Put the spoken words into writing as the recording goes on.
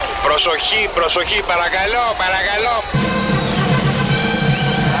Προσοχή, προσοχή, παρακαλώ, παρακαλώ.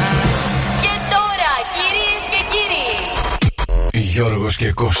 Και τώρα, κυρίες και κύριοι, Γιώργος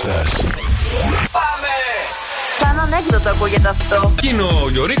και Κώστας. Πάμε! Σαν ανέκδοτο ακούγεται αυτό. Είναι ο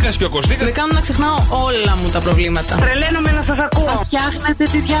Γιωρίκας και ο Κωστίκας. Με κάνουν να ξεχνάω όλα μου τα προβλήματα. Τρελαίνομαι να σας ακούω. Φτιάχνετε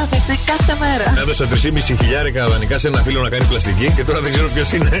τη διάθεση κάθε μέρα. Έδωσα 3.500 δανεικά σε ένα φίλο να κάνει πλαστική και τώρα δεν ξέρω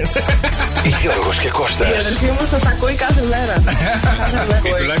ποιος είναι. Γιώργος και Κώστας. Η αδελφή μου σας ακούει κάθε μέρα.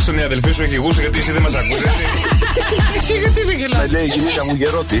 Τουλάχιστον η αδελφή σου έχει γούστο γιατί εσύ δεν μας ακούς, έτσι. Εσύ γιατί δεν γελάς? Με λέει η γυναίκα μου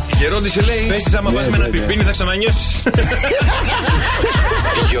γερότη. Γερόντι σε λέει, πες της άμα πας με ένα πιπίνι θα ξανανιώσεις.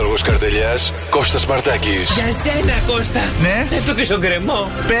 Γιώργος Καρτελιάς, Κώστας Μαρτάκης. Για σένα, Κώστα. Ναι. Έστω και στον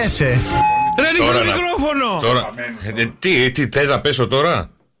κρεμό. Πέσε. Ρε, ρίξε το Τώρα να- μικρόφωνο. Τώρα. Τι, θες να πέσω τώρα?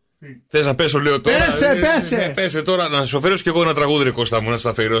 Θες να πέσω, λέω τώρα. Πέσε. Πέσε τώρα, να σου αφιερώσω κι εγώ ένα τραγούδι, ρε Κώστα μου, να σου το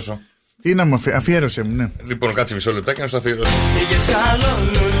αφιερώσω. Τι να μου αφιέρωσε μου, ναι. Λοιπόν, κάτσε μισό λεπτάκι να σου το αφιερώσω.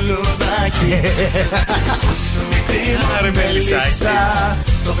 Άρε Μελισσάκη.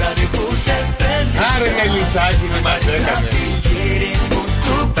 Άρε Μελισσάκη, τι μας έκανε.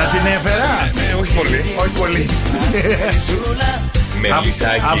 Σας την έφερα. Όχι πολύ. Όχι πολύ.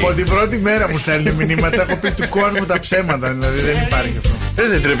 Μελισσάκη. Από την πρώτη μέρα μου στέλνει μηνύματα. Έχω πει του κόσμου τα ψέματα. Δηλαδή δεν υπάρχει αυτό.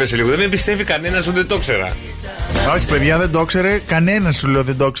 Δεν τρέπεσαι λίγο, δεν με πιστεύει κανένας ότι δεν το ξέρα. Όχι, παιδιά, δεν το ξέρε. Κανένας σου λέω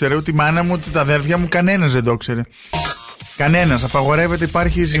δεν το ξέρε. Ούτε η μάνα μου, ούτε τα αδέρφια μου, κανένας δεν το ξέρε. Κανένας. Απαγορεύεται,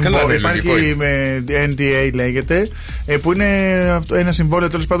 υπάρχει συμβόλαιο. ναι, Υπάρχει λογικό με NDA λέγεται, που είναι ένα συμβόλαιο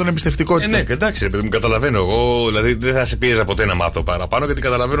τέλος πάντων εμπιστευτικότητα. Ναι, εντάξει, ρε παιδί μου, καταλαβαίνω. Εγώ δηλαδή δεν θα σε πίεζα ποτέ να μάθω παραπάνω γιατί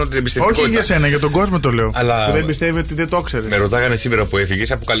καταλαβαίνω την εμπιστευτικότητα. Όχι για σένα, για τον κόσμο το λέω. Αλλά- Που δεν πιστεύει ότι δεν το ξέρει. Με ρωτάγανε σήμερα που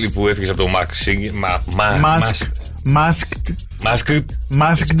έφυγες από το Masked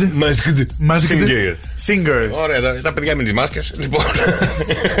Singer. Ωραία, τα παιδιά με τις μάσκες. Λοιπόν.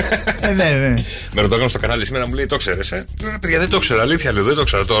 Ναι. Με ρωτάγανε στο κανάλι σήμερα, μου λέει το ξέρεις, Λέω, παιδιά, δεν το ξέρω, αλήθεια λέω, δεν το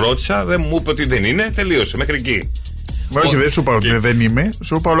ξέρω. Το ρώτησα, δεν μου είπε ότι δεν είναι, τελείωσε μέχρι εκεί. Όχι, δεν σου είπα ότι δεν είμαι.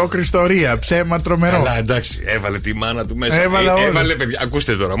 Σου είπα ολόκληρη ιστορία. Ψέμα τρομερό. Αλλά εντάξει, έβαλε τη μάνα του μέσα. Έβαλε, παιδιά,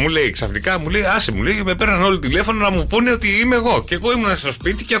 ακούστε τώρα, μου λέει ξαφνικά, μου λέει, άσε μου λέει, με παίρναν όλοι τηλέφωνο να μου πούνε ότι είμαι εγώ. Και εγώ ήμουν στο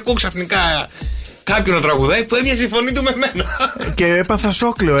σπίτι και ακούω ξαφνικά κάποιον να τραγουδάει που έμοιαζε η φωνή του με μένα. Και έπαθα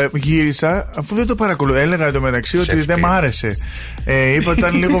σόκλεο. Γύρισα, αφού δεν το παρακολουθώ. Έλεγα εντωμεταξύ ότι δεν μ' άρεσε. Είπα ότι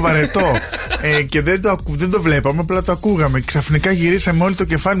ήταν λίγο βαρετό. Και δεν το βλέπαμε, απλά το ακούγαμε. Και ξαφνικά γυρίσαμε όλοι το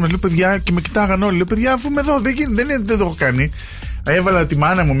κεφάλι μας. Λέω παιδιά, και με κοιτάγαν όλοι. Λέω παιδιά, αφού είμαι εδώ, δεν το έχω κάνει. Έβαλα τη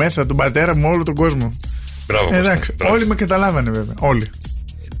μάνα μου μέσα, τον πατέρα μου, όλο τον κόσμο. Μπράβο. Εντάξει, όλοι με καταλάβανε βέβαια. Όλοι.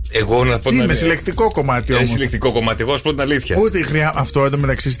 Εγώ να πω την Είμαι αλήθεια. συλλεκτικό κομμάτι Είναι όμως. συλλεκτικό κομμάτι, εγώ να πω την αλήθεια. Ούτε η χρειά. Αυτό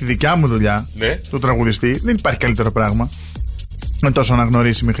εντωμεταξύ στη δικιά μου δουλειά, Ναι. του τραγουδιστή, δεν υπάρχει καλύτερο πράγμα. Με τόσο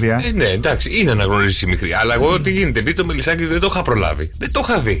αναγνωρίσιμη χρειά. Ναι, εντάξει, είναι αναγνωρίσιμη χρειά. Αλλά εγώ τι γίνεται, επειδή το Μελισσάκι δεν το είχα προλάβει. Δεν το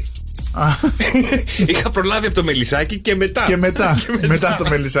είχα δει. Είχα προλάβει από το Μελισσάκι και μετά. Και μετά. Μετά το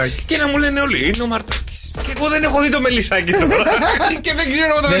Μελισσάκι. Και να μου λένε όλοι, είναι ο Μαρτάκης. Και εγώ δεν έχω δει το Μελισσάκι τώρα. Και δεν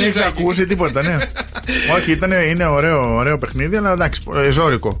ξέρω το Δεν έχει Μελισσάκι. ακούσει τίποτα, ναι. Όχι, είναι ωραίο παιχνίδι, αλλά εντάξει,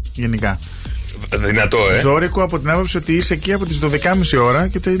 ζώρικο γενικά. Δυνατό, Ζώρικο από την άποψη ότι είσαι εκεί από τις 12.30 ώρα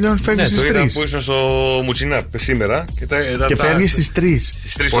και τελειώνει, φεύγει Ναι, στις το 3. είδα που ήσουν στο Μουτσινά σήμερα. Και φεύγει στις 3.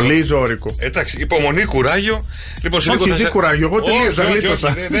 Στις 3 Πολύ ζώρικο. Εντάξει, υπομονή, κουράγιο. Λοιπόν, σε λίγο Όχι, τι κουράγιο, εγώ τελείωσα,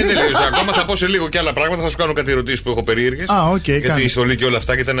 γλίτωσα. Δεν τελείωσα ακόμα, θα πω σε λίγο και άλλα πράγματα. Θα σου κάνω κάτι ερωτήσεις που έχω περίεργες. Okay, γιατί η στολή και όλα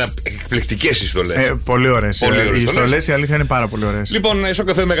αυτά και ήταν εκπληκτικές οι στολές. Πολύ ωραίες. Οι στολές, η αλήθεια είναι πάρα πολύ ωραίες. Λοιπόν, στο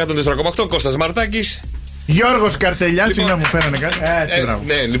καφέ με 104,8, Κώστας Μαρτάκης. Γιώργος Καρτελιάς, συγγνώμη, μου φέρανε κάτι.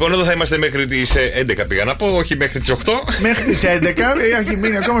 Ναι, λοιπόν, εδώ θα είμαστε μέχρι τις 11 πήγα να πω, όχι μέχρι τις 8. Μέχρι τις 11, έχει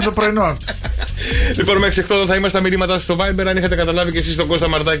μείνει ακόμα στο πρωινό αυτό. Λοιπόν, μέχρι τις 8 θα είμαστε τα μηνύματα στο Viber. Αν είχατε καταλάβει και εσείς τον Κώστα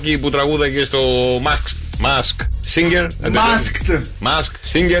Μαρτάκη που τραγούδαγε στο Mask Singer. Mask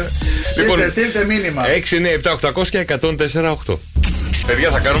Singer. Λοιπόν, στείλτε μήνυμα. 6, 9, 7, 800 και 104,8. Παιδιά,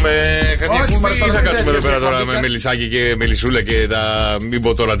 θα κάνουμε κάτι εκπομπή ή θα κάτσουμε εδώ πέρα τώρα με Μελισσάκι και Μελισσούλα και τα. Μην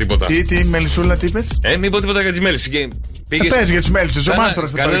πω τώρα τίποτα. Τι Μελισσούλα, τι είπες? Μην πω τίποτα για τις Μέλισσες. Πες για τις Μέλισσες, ο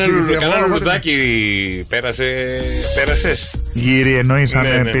μάστρος. Κανένα λουλουδάκι πέρασες? Γύρι, εννοείς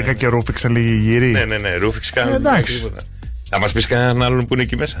αν πήγα και ρούφηξα λίγη γύρι? Ναι, ρούφηξα. Εντάξει. Θα μας πεις κανέναν άλλον που είναι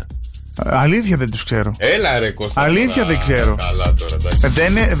εκεί μέσα? Αλήθεια δεν τους ξέρω. Έλα ρε Κώστα. Αλήθεια δεν ξέρω. Καλά τώρα,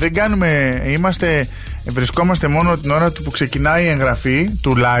 δεν κάνουμε. Βρισκόμαστε μόνο την ώρα που ξεκινάει η εγγραφή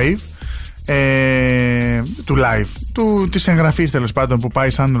του live. Της εγγραφής τέλος πάντων που πάει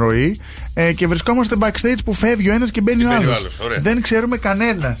σαν ροή. Και βρισκόμαστε backstage που φεύγει ο ένας και μπαίνει ο άλλος. Δεν ξέρουμε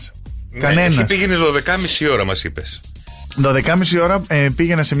κανένας. Εσύ πήγαινες 12.30 ώρα μας είπες. 12.30 ώρα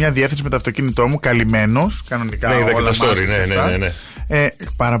πήγαινα σε μια διεύθυνση με το αυτοκίνητό μου, καλυμμένος, κανονικά. Ναι, είδα και τα story, ναι.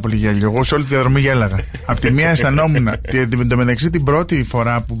 Πάρα πολύ γέλιο. Εγώ σε όλη τη διαδρομή γέλαγα. Απ' τη μία αισθανόμουν. Εν τω μεταξύ, την πρώτη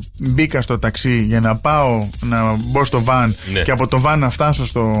φορά που μπήκα στο ταξί για να πάω να μπω στο βαν και από το βαν να φτάσω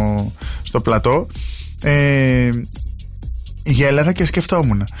στο πλατό, γέλαγα και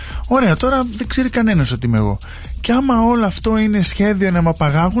σκεφτόμουν. Ωραία, τώρα δεν ξέρει κανένας ότι είμαι εγώ. Και άμα όλο αυτό είναι σχέδιο να με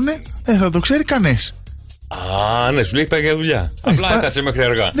απαγάγουνε, θα το ξέρει κανείς. Α, ναι, σου λέει πάει για δουλειά. Απλά έκατσε μέχρι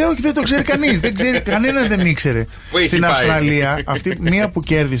αργά. Όχι, δεν το ξέρει κανείς. Κανένας δεν ήξερε. Στην Αυστραλία, αυτή μία που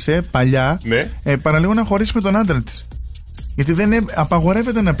κέρδισε παλιά, παραλίγο να χωρίσει με τον άντρα της. Γιατί δεν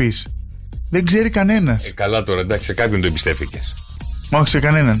απαγορεύεται να πεις. Δεν ξέρει κανένας. Καλά τώρα, εντάξει, σε κάποιον το εμπιστεύτηκες. Όχι, σε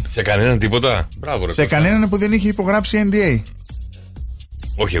κανέναν. Σε κανέναν τίποτα. Μπράβο, ρε. Σε κανέναν που δεν είχε υπογράψει NDA.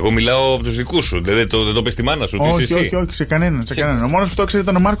 Όχι, εγώ μιλάω από τους δικούς σου. Δεν το πες στη μάνα σου. Όχι, σε κανέναν. Ο μόνος που το ξέρει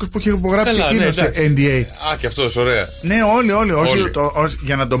ήταν ο Μάρκος που είχε υπογράψει εκείνο σε NDA. Α, και αυτός, ωραία. Ναι, όλοι.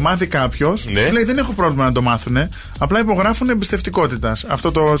 Για να το μάθει κάποιος, λέει δεν έχω πρόβλημα να το μάθουνε. Απλά υπογράφουν εμπιστευτικότητας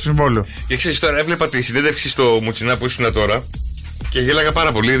αυτό το συμβόλαιο. Και ξέρεις τώρα, έβλεπα τη συνέντευξη στο Μουτσινά που ήσουν τώρα. Και γέλαγα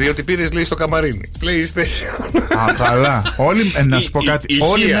πάρα πολύ, διότι πήρες, λέει, στο καμαρίνι PlayStation. Α, καλά. Να σου πω κάτι.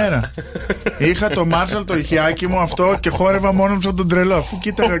 Όλη μέρα είχα το Marshall, το ηχιάκι μου αυτό και χόρευα μόνο μου σαν τον τρελό. Αφού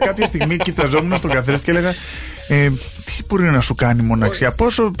κοίταγα κάποια στιγμή, κοιταζόμουν στον καθρέφτη και έλεγα τι μπορεί να σου κάνει η μοναξιά,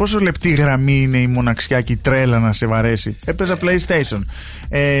 πόσο λεπτή γραμμή είναι η μοναξιά και η τρέλα να σε βαρέσει. Έπαιζα PlayStation.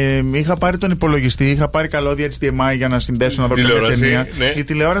 Είχα πάρει τον υπολογιστή, είχα πάρει καλώδια HDMI για να συνδέσω να δω κάποια ταινία. Ναι. Η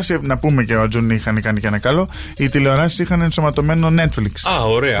τηλεόραση, να πούμε και ο Ατζούν είχαν κάνει και ένα καλό. Οι τηλεοράσεις είχαν ενσωματωμένο Netflix. Α,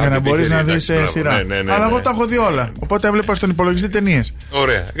 ωραία. Για να μπορείς να δεις σειρά. Ναι, αλλά εγώ τα έχω δει όλα. Οπότε έβλεπα στον υπολογιστή ταινίες.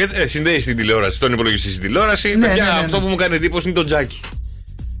 Ωραία. Συνδέεις την τηλεόραση, τον υπολογιστή στην τηλεόραση. Αυτό που μου κάνει εντύπωση είναι το τζάκι.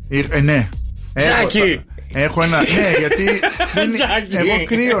 Ναι. Τζάκι! Έχω ένα. Ναι, γιατί. Εγώ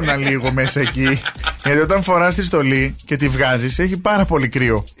κρύωνα λίγο μέσα εκεί. Γιατί όταν φοράς τη στολή και τη βγάζεις, έχει πάρα πολύ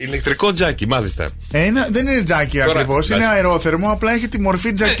κρύο. Ηλεκτρικό τζάκι, μάλιστα. Δεν είναι τζάκι ακριβώς, είναι αερόθερμο, απλά έχει τη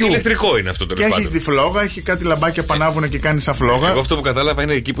μορφή τζακιού. Ηλεκτρικό είναι αυτό το και έχει τη φλόγα, έχει κάτι λαμπάκια που ανάβουν και κάνει σαν φλόγα. Εγώ αυτό που κατάλαβα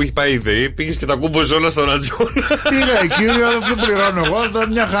είναι εκεί που έχει πάει η ΔΕΗ, πήγες και τα κούμποσες όλα στον Ατζόν. Πήγα εκεί, αυτό πληρώνω εγώ,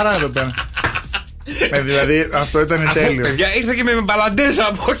 μια χαρά εδώ πέρα. Δηλαδή αυτό ήταν τέλειο. Παιδιά, ήρθε και με μπαλαντέζα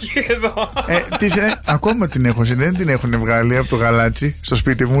από εκεί εδώ. Ακόμα την έχω, δεν την έχουν βγάλει από το γαλάτσι στο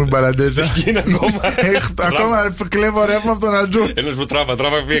σπίτι μου, η μπαλαντέζα. Ακόμα κλέβω ρεύμα από τον Ατζού. Ένας που τράβα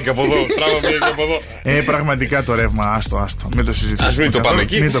πήγε και από εδώ. Πραγματικά το ρεύμα, άστο. Μην το συζητήσουμε. Ας μην το πάμε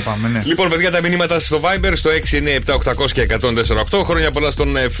εκεί. Ναι. Λοιπόν, παιδιά, τα μηνύματα στο Viber στο 697-800 και 104,8. Χρόνια πολλά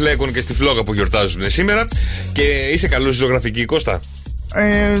στον Φλέκον και στη Φλόγα που γιορτάζουν σήμερα. Και είσαι καλός ζωγραφική, Κώστα.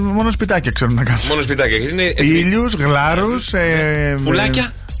 Μόνο σπιτάκια ξέρω να κάνω. Μόνο σπιτάκια. Ήλιους, γλάρους,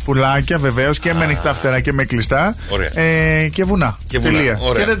 πουλάκια. Πουλάκια βεβαίως και με ανοιχτά φτερά και με κλειστά. Και βουνά. Τελεία.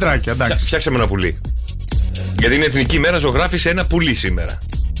 Και δεντράκια. Φτιάξαμε ένα πουλί. Γιατί είναι Εθνική Μέρα, ζωγράφησε ένα πουλί σήμερα.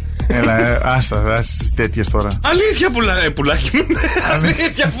 Έλα, άστα, τέτοιες τώρα. Αλήθεια πουλάκι μου.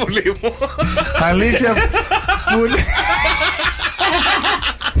 Αλήθεια πουλί μου. Αλήθεια πουλί.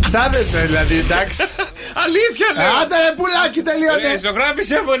 Στάδεσαι δηλαδή, εντάξει. Αλήθεια λέω. Άντε ρε πουλάκι, τελείωνε.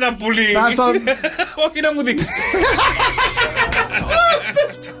 Ζωγράφησε μου ένα πουλί. Όχι να μου δείξει.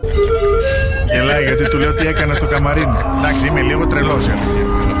 Γελάει γιατί του λέω τι έκανα στο καμαρίνι. Εντάξει, είμαι λίγο τρελός.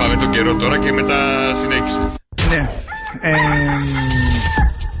 Να πάμε τον καιρό τώρα και μετά συνέχισε. Ναι.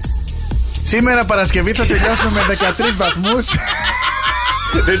 Σήμερα Παρασκευή θα τελειώσουμε με 13 βαθμούς.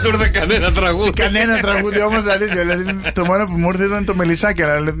 Δεν του ήρθε κανένα τραγούδι. Κανένα τραγούδι όμως, αλήθεια. Δηλαδή, το μόνο που μου ήρθε ήταν το μελισσάκι.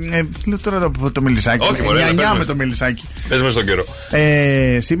 Αλλά λέω τώρα το μελισσάκι. Όχι, μωρέ. Νιανιά με το μελισσάκι. Πες με στον καιρό.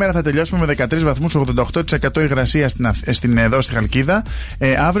 Σήμερα θα τελειώσουμε με 13 βαθμούς, 88% υγρασία εδώ στη Χαλκίδα.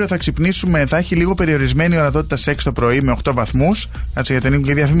 Αύριο θα ξυπνήσουμε, θα έχει λίγο περιορισμένη ορατότητα σε 6 το πρωί με 8 βαθμούς. Κάτσε γιατί ανοίγουν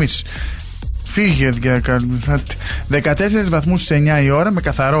και διαφημίσεις. Φύγε, 14 βαθμούς στις 9 η ώρα με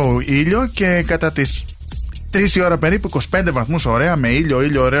καθαρό ήλιο και κατά τις 3 η ώρα περίπου 25 βαθμούς ωραία με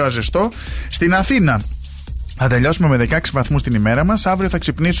ήλιο ωραίο ζεστό στην Αθήνα. Θα τελειώσουμε με 16 βαθμούς την ημέρα μας. Αύριο θα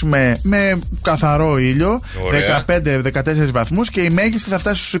ξυπνήσουμε με καθαρό ήλιο, 15-14 βαθμούς και η μέγιστη θα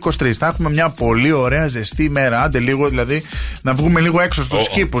φτάσει στους 23. Θα έχουμε μια πολύ ωραία ζεστή ημέρα. Άντε λίγο δηλαδή να βγούμε λίγο έξω στους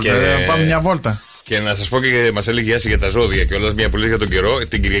κήπους, δηλαδή, να πάμε μια βόλτα. Και να σας πω και μας έλεγε Άση για τα ζώδια και όλα μια που λέει για τον καιρό.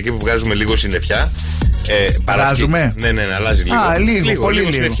 Την Κυριακή που βγάζουμε λίγο συννεφιά. Αλλάζουμε. Ναι, αλλάζει λίγο. Πολύ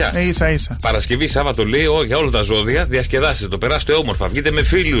λίγο. Συννεφιά. Ίσα. Παρασκευή, Σάββατο λέει για όλα τα ζώδια. Διασκεδάστε το, περάστε όμορφα. Βγείτε με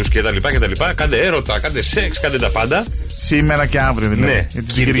φίλους κτλ. Κάντε έρωτα, κάντε σεξ, κάντε τα πάντα. Σήμερα και αύριο δηλαδή. Ναι. Την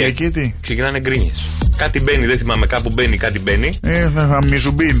Κυριακή τι. Ξεκινάνε γκρίνιες. Κάτι μπαίνει, δεν θυμάμαι, κάπου μπαίνει, κάτι μπαίνει. Μη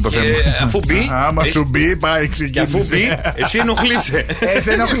σου μπει είναι το θέμα. Αφού μπει. Άμα σου μπει, πάει ξεκινήσει. Και αφού μπει, εσύ ενοχλείσαι.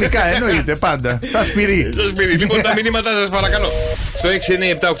 Σε ενοχλικά, εννοείται πάντα. Σα σπυρί. Λοιπόν, τα μηνύματά σας παρακαλώ. Στο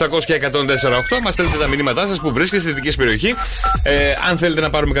 697-800-1048 μας στέλνετε τα μηνύματά σας που βρίσκεστε στη δική σας περιοχή. Αν θέλετε να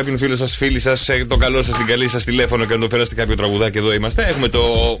πάρουμε κάποιον φίλο σας, φίλη σας, το καλό σας, την καλή σας τηλέφωνο και να το φέραστε κάποιο τραγουδάκι, εδώ είμαστε. Έχουμε το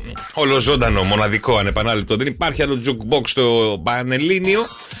ολοζώντανο, μοναδικό, ανεπανάληπτο. Δεν υπάρχει άλλο jukebox στο Πανελλήνιο,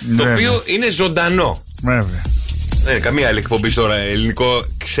 το οποίο είναι ζωντανό. Βέβαια. Δεν είναι καμία άλλη εκπομπή τώρα, ελληνικό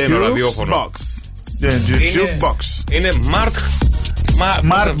ξένο ραδιόφωνο. Jukebox. Είναι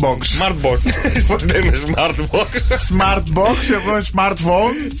Smartbox. Smartbox. Πώς δεν είναι Smartbox. Smartbox, εγώ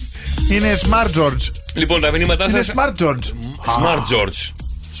smartphone. Είναι Smart George. Λοιπόν, τα μηνύματά Είναι σας. Smart George. Smart George.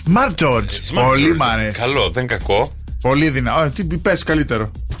 Smart George. Πολύ μ' αρέσει. Καλό, δεν κακό. Πολύ δυνατό. Τι πες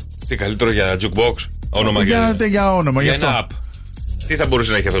καλύτερο. Τι καλύτερο για jukebox. Όνομα Για όνομα, για γι' αυτό. ένα app. Τι θα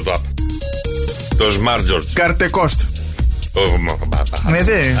μπορούσε να έχει αυτό το app? Το Smart George. Καρτεκόστ. Ναι,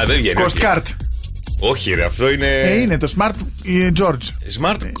 δεν βγαίνει. Κοστκάρτ. Όχι, ρε, αυτό είναι. Είναι το Smart George.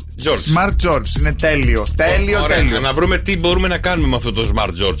 Smart George. Smart George. Είναι τέλειο. Τέλειο, Ωραία, τέλειο. να βρούμε τι μπορούμε να κάνουμε με αυτό το Smart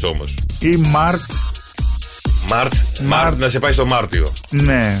George όμως. Ή Μάρτ, να σε πάει στο Μάρτιο.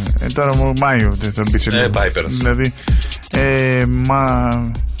 Ναι, τώρα μου Μάιο δεν τον πεις λίγο. Πάει πέρασε. Δηλαδή.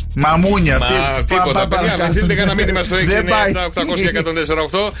 Μαμούνια. Τίποτα, παιδιά. Μα στείλτε κανένα μήνυμα στο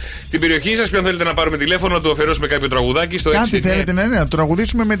 697-800-1048 την περιοχή σας. Ποιον θέλετε να πάρουμε τηλέφωνο, να του αφιερώσουμε κάποιο τραγουδάκι στο 697. Κάτι θέλετε να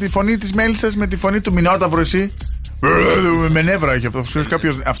τραγουδήσουμε με τη φωνή της Μέλισσας, με τη φωνή του Μινόταυρου, εσύ. Με νεύρα έχει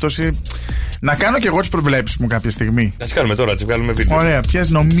αυτό. Να κάνω κι εγώ τις προβλέψεις μου κάποια στιγμή. Να τις κάνουμε τώρα, τις βγάλουμε βίντεο. Ωραία,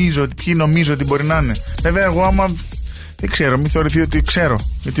 ποιοι νομίζω ότι μπορεί να είναι. Βέβαια, εγώ άμα δεν ξέρω, μην θεωρηθεί ότι ξέρω.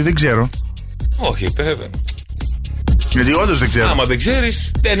 Γιατί δεν ξέρω. Όχι, βέβαια. Γιατί όντως δεν ξέρω. Άμα δεν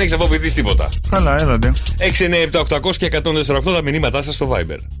ξέρεις, δεν έχεις αποφοιτήσει τίποτα. Καλά, έλατε. 697-800-1048 τα μηνύματά σας στο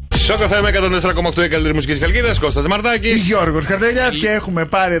Viber. Σοκ FM 104,8 η καλύτερη μουσική της Χαλκίδας. Κώστας Μαρτάκης. Γιώργος Καρτελιάς. Και έχουμε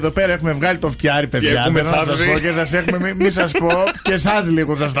πάρει εδώ πέρα, έχουμε βγάλει το φτιάρι, παιδιά. έχουμε Δεν θα σας πω και σας έχουμε, μη σας πω και εσάς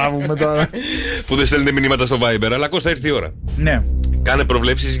λίγο σας τάβουμε τώρα. Που δεν στέλνετε μηνύματα στο Viber, αλλά Κώστα ήρθε η ώρα. Ναι. Κάνε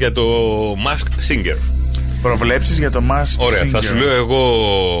προβλέψεις για το Masked Singer. Προβλέψεις για το Masked Singer. Ωραία, θα σου λέω εγώ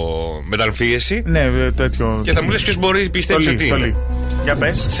μεταμφίεση. Ναι, τέτοιο. Και θα μου λες ποιος μπορεί πιστέψει ότι είναι. Για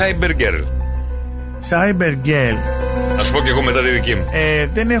πες. Cyber Girl. Cyber Girl. Να σου πω και εγώ μετά τη δική μου.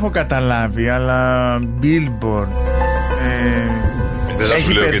 Δεν έχω καταλάβει, αλλά Billboard. Δεν θα σου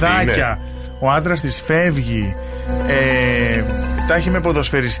έχει λέω παιδάκια. Ο άντρας της φεύγει. Τα έχει με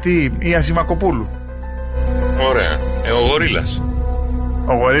ποδοσφαιριστή ή Ασημακοπούλου. Ωραία. Ο Γορίλας.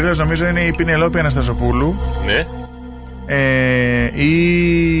 Ο Γορίλας νομίζω είναι η Πινελόπη Αναστασοπούλου. Ναι.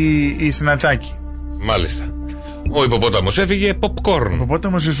 Ή η Συνατσάκη. Μάλιστα. Ο υποπόταμος έφυγε, popcorn. Ο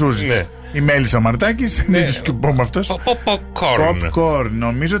υποπόταμος η Σούζη. Ναι. Η Μέλισσα Μαρτάκης. Ναι. Μην τους πούμε αυτός. Popcorn. Popcorn.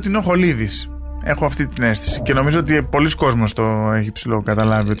 Νομίζω ότι είναι ο Χολίδης. Έχω αυτή την αίσθηση. Και νομίζω ότι πολλοί κόσμος το έχει ψηλό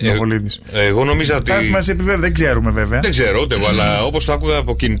καταλάβει ότι είναι ο Χολίδης. Εγώ νόμιζα ότι. Κάτι μας επιβεβαίω, δεν ξέρουμε βέβαια. Δεν ξέρω ούτε εγώ, αλλά όπως το άκουγα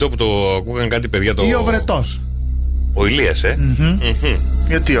από κινητό που το ακούγαν κάτι παιδιά. Ή ο Βρετός. Ο Ηλίας,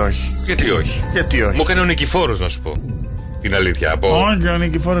 Γιατί όχι. Γιατί όχι. Γιατί όχι. Μου έκανε ο Νικηφόρος να σου πω. Την αλήθεια. Όχι, ο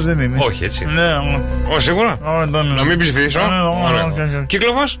Νικηφόρος δεν είναι. Όχι, έτσι. Ναι, όχι, σίγουρα. Να μην ψηφίσω.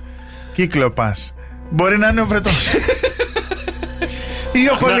 Κύκλοπας. Κύκλοπας. Μπορεί να είναι ο Βρετός. Ή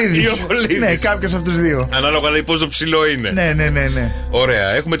ο Χολίδης. Ναι, κάποιος από τους δύο. Ανάλογα λέει πόσο ψηλό είναι. Ναι. Ωραία,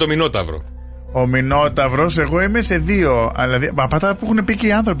 έχουμε το Μινόταυρο. Ο Μινόταυρος, εγώ είμαι σε δύο. Δηλαδή, αυτά που έχουν πει και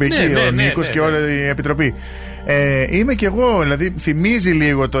οι άνθρωποι εκεί, ο Νίκος και όλη η επιτροπή. Είμαι κι εγώ, δηλαδή θυμίζει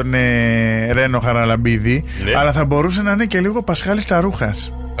λίγο τον Ρένο Χαραλαμπίδη, αλλά θα μπορούσε να είναι και λίγο Πασχάλης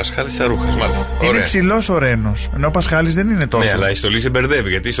Ταρούχας. Πασχάλης Ταρούχας, μάλιστα. Είναι ψηλός ο Ρένος, ενώ ο Πασχάλης δεν είναι τόσο. Ναι, αλλά η στολή σε μπερδεύει,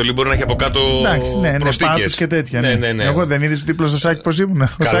 γιατί η στολή μπορεί να έχει από κάτω προστίκες και τέτοια. Ναι. Εγώ δεν είδες δίπλα στο σάκι πως ήμουν.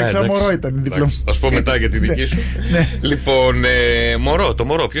 Ο Σάκης σαν μωρό ήταν δίπλα μου. Θα σου πω μετά για τη δική σου. Λοιπόν, το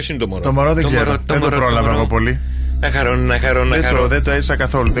μωρό, ποιος είναι το μωρό? Το μωρό δεν ξέρω, δεν το πρόλαβα εγώ πολύ. Να χαρώ. Δεν το έζησα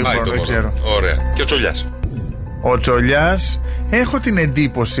καθόλου, δεν ξέρω. Ωραία. Και ο Τσολιάς. Ο Τσολιάς, έχω την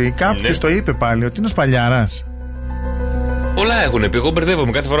εντύπωση, κάποιος το είπε πάλι, ότι είναι ο Σπαλιάρας. Πολλά έχουν πει. Εγώ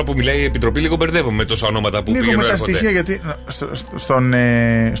μπερδεύομαι. Κάθε φορά που μιλάει η Επιτροπή, λίγο μπερδεύομαι με τόσα ονόματα που πηγαίνουν. Λίγο με τα στοιχεία, γιατί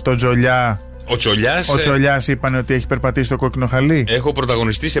στον Τζολιά. Ο Τσολιάς είπαν ότι έχει περπατήσει το κόκκινο χαλί. Έχω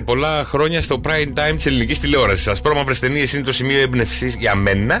πρωταγωνιστεί σε πολλά χρόνια στο prime time της ελληνικής τηλεόρασης. Ασπρόμαυρες ταινίες είναι το σημείο έμπνευσης για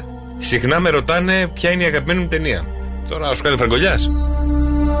μένα. Συχνά με ρωτάνε ποια είναι η αγαπημένη μου ταινία. Τώρα σου κάνει Φραγκολιάς.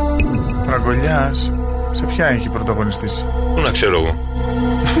 Φραγκολιάς. Σε ποια έχει πρωταγωνιστήσει? Πού να ξέρω εγώ.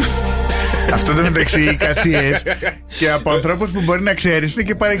 Αυτό το μεταξύ εικασίες και από ανθρώπους που μπορεί να ξέρεις είναι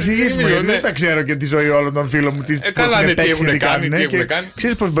και παρεξηγήσιμο. Γιατί δεν τα ξέρω και τη ζωή όλων των φίλων μου. Καλά, ναι, τι έχουν κάνει.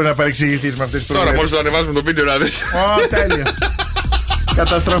 Ξέρεις πώς μπορεί να παρεξηγηθείς με αυτές τις προβλέψεις. Τώρα μόλις το ανεβάζουμε το βίντεο να δεις. Τέλεια.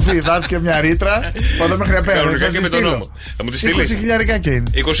 Καταστροφή. Θα έρθει και μια ρήτρα. Εδώ μέχρι απέρα. Κανονικά και με τον νόμο. Θα μου τη στείλει. 20.000 και είναι.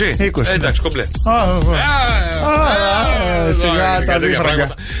 20. Εντάξει, κομπλέ. Σιγά τα δίφραγκα.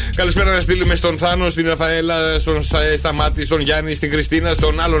 Καλησπέρα να στείλουμε στον Θάνο, στην Ραφαέλα, στον Σταμάτη, στον Γιάννη, στην Κριστίνα,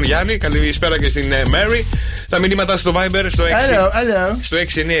 στον άλλον Γιάννη. Καλησπέρα και στην Μέρι. Τα μηνύματα στο Viber στο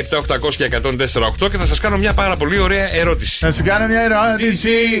 697-800-1048 και θα σας κάνω μια πάρα πολύ ωραία ερώτηση. Να σου κάνω μια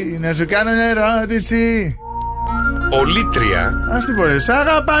ερώτηση. Πολίτρια. Ας την πω, σ'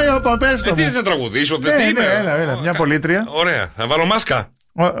 αγαπάει ο Παπέστο. Τι θα τραγουδήσω, τι είμαι. Έλα, μια πολίτρια. Ωραία, θα βάλω μάσκα.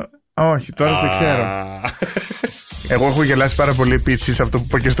 Όχι, τώρα σε ξέρω. Εγώ έχω γελάσει πάρα πολύ επίσης αυτό που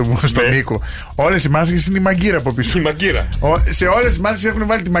είπα και στον Νίκο. Όλες οι μάσκες είναι η μαγκύρα από πίσω. Η μαγκύρα. Σε όλες τις μάσκες έχουν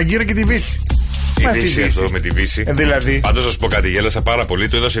βάλει τη μαγκύρα και τη βύση. Η βύση αυτό με τη βύση. Δηλαδή. Πάντως θα σου πω κάτι, γέλασα πάρα πολύ.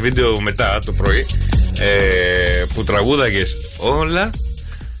 Το είδα σε βίντεο μετά το πρωί που τραγούδαγες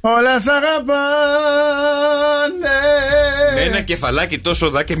όλα σ' αγαπάνε. Με ένα κεφαλάκι τόσο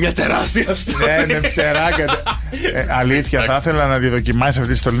δα και μια τεράστια στολή. Ναι, φτεράκια. Αλήθεια, θα ήθελα να διδοκιμάσεις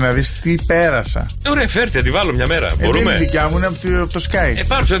αυτή τη στολή, να δεις τι πέρασα. Ωραία, φέρτε, να τη βάλω μια μέρα. Μπορούμε. Δεν είναι δικιά μου, είναι από το Sky.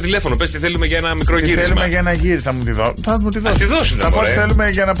 Πάρου ένα τηλέφωνο, πες τι θέλουμε για ένα μικρό γύρισμα. Θέλουμε για ένα γύρισμα, θα μου τη δώσω. Θα μου τη δώσω. Ας τη δώσουν, θα πω ότι θέλουμε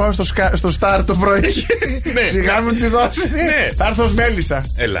για να πάω στο Star το πρωί. Σιγά μου τη δώσουν. Θα έρθω ως μέλισσα.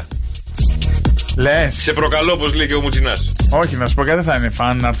 Έλα. Λες. Σε προκαλώ, όπως λέει και ο Μουτσινάς. Όχι, να σου πω κάτι, δεν θα είναι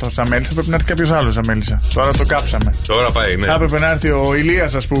φαν να έρθω σαν μέλισσα. Πρέπει να έρθει κάποιος άλλος σαν μέλισσα. Τώρα το κάψαμε. Τώρα πάει, ναι. Θα έπρεπε να έρθει ο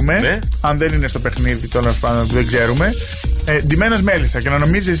Ηλίας, ας πούμε. Ναι. Αν δεν είναι στο παιχνίδι, τώρα δεν ξέρουμε. Ντυμένος μέλισσα και να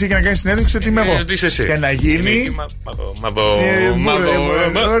νομίζει εσύ και να κάνει συνέντευξη ότι είμαι εγώ. Και να γίνει. Μαδο.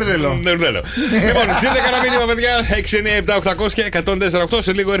 Λοιπόν, στείλτε κανένα μήνυμα, παιδιά. 697-800-1048.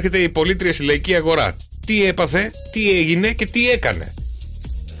 Σε λίγο έρχεται η πολίτρια στη λαϊκή αγορά. Τι έπαθε, τι έγινε και τι έκανε.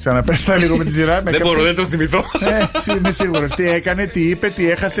 Ξαναπέστα λίγο με τη σειρά. Δεν μπορώ, δεν το θυμηθώ. Είμαι σίγουρος. Τι έκανε, τι είπε,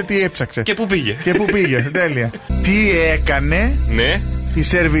 τι έχασε, τι έψαξε. Και πού πήγε. Τέλεια. Τι έκανε. Ναι. Η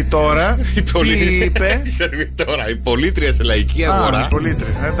σερβιτόρα. Τι είπε. Η σερβιτόρα. Η πολίτρια σε λαϊκή αγορά. Η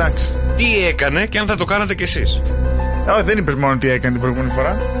πολίτρια, εντάξει. Τι έκανε και αν θα το κάνατε κι εσείς. Δεν είπες μόνο τι έκανε την προηγούμενη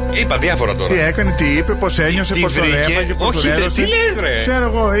φορά. Είπα διάφορα τώρα. Τι έκανε, τι είπε, πώς ένιωσε, πώς το έφαγε, πώς το έδωσε. Τι λες, ρε. Ξέρω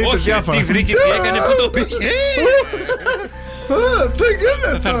εγώ, είπε διάφορα. Τι βρήκε, τι έκανε, πού το πήγε.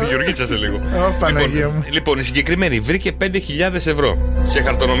 Θα έρθει η Γεωργίτσα σε λίγο. Λοιπόν, η συγκεκριμένη βρήκε 5.000 ευρώ σε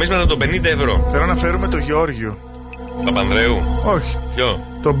χαρτονομίσματα των 50 ευρώ. Θέλω να φέρουμε το Γεώργιο. Παπανδρέου. Όχι. Ποιο?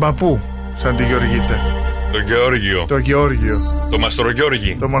 Τον παππού, σαν τη Γεωργίτσα. Το Γεώργιο. Το Γεώργιο. Το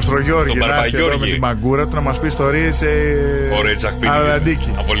Μαστρογιώργη. Το Μαστρογιώργη. Το Μπαρμπαγιώργη. Με τη μαγκούρα του να μας πει ιστορίες. Ωραία, τσακπίνι.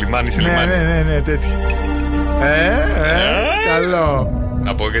 Από λιμάνι σε λιμάνι. Ναι, τέτοια. Καλό.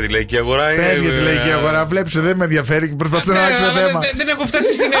 Να πω για τη λαϊκή αγορά. Πες για τη λαϊκή αγορά. Βλέπεις, δεν με ενδιαφέρει και προσπαθώ να αλλάξω θέμα. Δεν έχω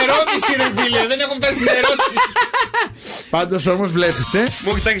φτάσει στην ερώτηση, ρε φίλε. Δεν έχω φτάσει στην ερώτηση. Πάντως όμως βλέπεις,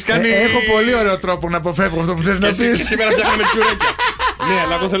 Μου έχεις κάνει. Έχω πολύ ωραίο τρόπο να αποφεύγω αυτό που θες να πεις. Και σήμερα φτιάχναμε τσουρέκια. Ναι,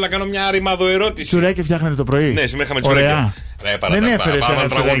 αλλά εγώ θέλω να κάνω μια ρημάδο ερώτηση. Τσουρέκια φτιάχνετε το πρωί. Ναι, σήμερα είχαμε τσουρέκια. Δεν έφερες ένα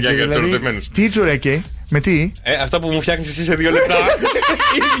τσουρέκι. Δηλαδή, τι τσουρέκι, με τι? Αυτά που μου φτιάχνεις εσύ σε 2 λεπτά.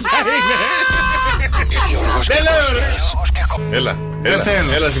 Ίδια είναι.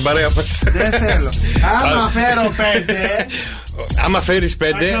 Έλα στην παρέα πας. Δεν θέλω. Άμα φέρω 5. Άμα φέρεις 5.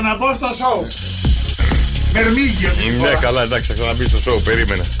 Θα ξαναμπω στο σοου. Μερμίγιο. Ναι, καλά, εντάξει, θα ξαναμπεί στο σοου.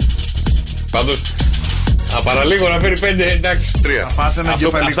 Περίμενα. Πάντως, παραλίγο να φέρει 5, εντάξει, 3.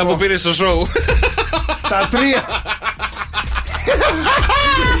 Αυτά που πήρε στο σοου. Τα 3.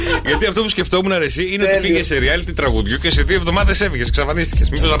 Γιατί αυτό που σκεφτόμουν αρέσει είναι ότι πήγε σε reality τραγουδιού και σε 2 εβδομάδες έφυγες, εξαφανίστηκες.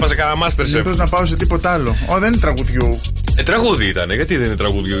 Μήπως να πας σε κανένα Masterchef. Μήπως να πάω σε τίποτα άλλο. Δεν είναι τραγουδιού. Τραγούδι ήταν, γιατί δεν είναι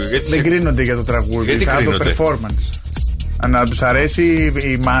τραγουδιού. Δεν κρίνονται για το τραγούδι, σαν το performance. Να τους αρέσει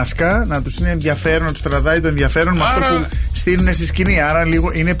η μάσκα, να τους είναι ενδιαφέρον, να τους τραβάει το ενδιαφέρον με αυτό που στείλουν στη σκηνή. Άρα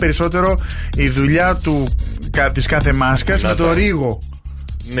λίγο είναι περισσότερο η δουλειά της κάθε μάσκας με το ρίγο.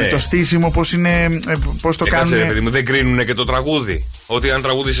 Ναι. Με το στήσιμο, πώς το κάνουν. Κάτσε, παιδί μου, δεν κρίνουνε και το τραγούδι. Ότι αν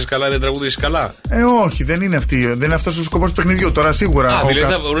τραγουδήσεις καλά, δεν τραγουδήσεις καλά. Όχι, δεν είναι αυτός ο σκοπός του παιχνιδιού. Τώρα σίγουρα.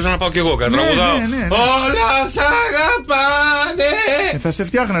 Δηλαδή θα μπορούσα να πάω κι εγώ, τραγουδάω. Ναι. Όλα σ' αγαπάνε. Θα σε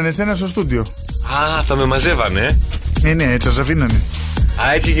φτιάχνανε εσένα στο στούντιο. Θα με μαζεύανε. Ναι, έτσι σας αφήνανε.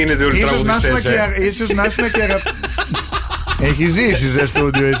 Έτσι γίνεται όλοι οι τραγουδιστές. Ίσως να ήσουν και Έχει ζήσει σε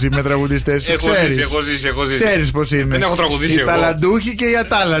στούντιο εσύ με τραγουδιστές. Έχω ζήσει. Ξέρεις πώς είναι. Δεν έχω τραγουδήσει εγώ. Οι ταλαντούχοι και οι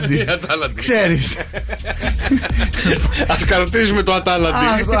ατάλαντοι. Ξέρεις. Ας κρατήσουμε το ατάλαντι.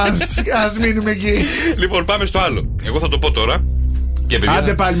 Ας μείνουμε εκεί. Λοιπόν, πάμε στο άλλο. Εγώ θα το πω τώρα.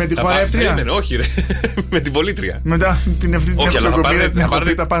 Άντε πάλι με τη χορεύτρια. Όχι, ρε. Με την πολίτρια. Μετά την ευθύνη την έχω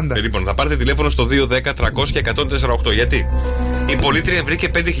πει τα πάντα. Λοιπόν, θα πάρετε τηλέφωνο στο 210-300-1048. Γιατί η πολίτρια βρήκε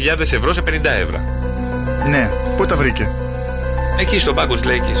 5.000 ευρώ σε 50 ευρώ. Ναι, πού τα βρήκε? Εκεί στον πάγκο της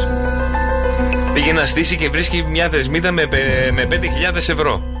Λαϊκής. Πήγε να στήσει και βρίσκει μια δεσμίδα με 5.000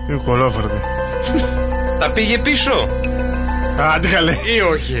 ευρώ. Είναι κολόφαρδη. Τα πήγε πίσω. Άντε καλέ. Ή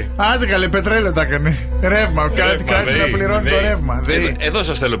όχι. Άντε καλέ, πετρέλαιο τα έκανε. Ρεύμα, κάτι να πληρώνει το ρεύμα. Εδώ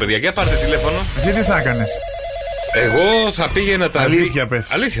σας θέλω, παιδιά, για πάρτε τηλέφωνο. Εσύ τι θα έκανες? Εγώ θα πήγαινα τα. Αλήθεια πες.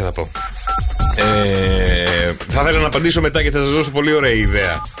 Αλήθεια θα πω. Θα ήθελα να απαντήσω μετά και θα σας δώσω πολύ ωραία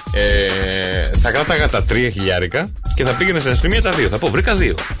ιδέα. Θα κράταγα τα 3 χιλιάρικα και θα πήγαινα στην αστυνομία τα 2. Θα πω, βρήκα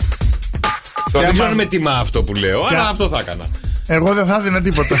 2. Τώρα δεν ξέρω αν με τιμά αυτό που λέω, αλλά αυτό θα έκανα. Εγώ δεν θα έδινα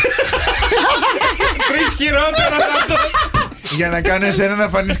τίποτα. 3 χειρότερα αυτό. Για να κάνεις ένα να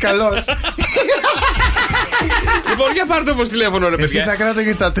φανείς καλός. Λοιπόν, για πάρτε όμως τηλέφωνο, ρε παιδιά. Εσύ θα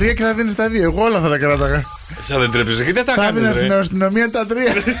κράταγες τα 3 και θα δίνεις τα 2. Εγώ όλα θα τα κράταγα. Σαν δεν τρέπεσαι και δεν τα Θα κάνεις, έδινα ρε. στην αστυνομία τα 3.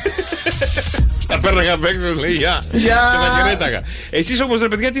 Τα πέρναγα απ' έξω, λέει γεια. Και τα χαιρέταγα. Εσείς όμως, ρε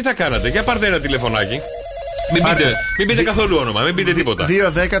παιδιά, τι θα κάνατε? Για πάρτε ένα τηλεφωνάκι. Μην πείτε καθόλου όνομα, μην πείτε τίποτα.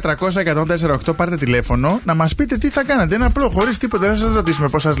 2-10-300-104-8, πάρτε τηλέφωνο να μας πείτε τι θα κάνετε. Είναι απλό, χωρίς τίποτα. Δεν θα σας ρωτήσουμε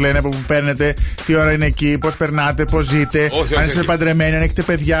πώς σας λένε, από που παίρνετε, τι ώρα είναι εκεί, πώς περνάτε, πώς ζείτε, αν είστε παντρεμένοι, αν έχετε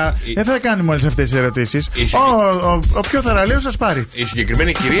παιδιά. Δεν θα κάνουμε όλες αυτές τις ερωτήσεις. Ο πιο θαραλέος σας πάρει. Η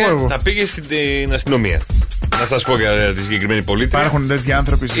συγκεκριμένη κυρία θα πήγε στην αστυνομία. Να σας πω για τη συγκεκριμένη πολίτρια. Υπάρχουν τέτοιοι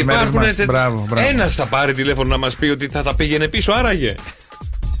άνθρωποι στις μέρες μας. Μπράβο. Ένας θα πάρει τηλέφωνο να μας πει ότι θα τα πήγαινε πίσω, άραγε.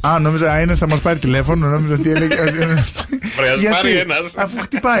 Α, νόμιζα ένας θα μας πάρει τηλέφωνο, νόμιζα ότι έλεγε. Πρέπει να πάρει ένας. Αφού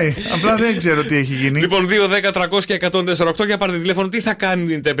χτυπάει. Απλά δεν ξέρω τι έχει γίνει. Λοιπόν, 2-10-300-104-8 για πάρτε τηλέφωνο. Τι θα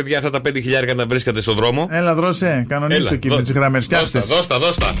κάνετε, παιδιά, αυτά τα 5.000 να βρίσκατε στον δρόμο? Έλα, δρώσε, κανονίσου εκεί με τις γραμμές. Δώστα.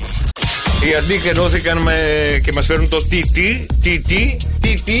 Οι αντίκ ενώθηκαν και μας φέρουν το τι.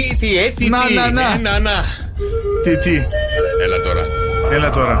 Να. Τι. Έλα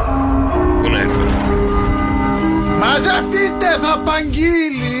τώρα. Πού να έρθω? Μαζευτείτε, θα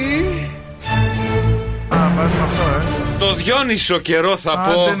απαγγείλει. Α, βάζουμε αυτό, Στο Διόνυσο καιρό θα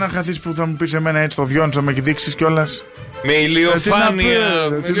πω. Άντε να χαθείς που θα μου πεις εμένα έτσι το Διόνυσο, με δείξεις κιόλας. Με ηλιοφάνεια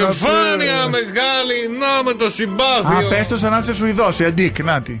μεγάλη, να με το συμπάθειο. Α, πες το σαν να είσαι Σουηδός, Αντίκ,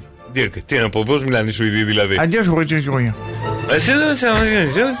 νάτι. Τι να πω, πώς μιλάνε οι Σουηδοί δηλαδή? Αντίκ, εγώ έτσι εγώ. Εσύ δεν σε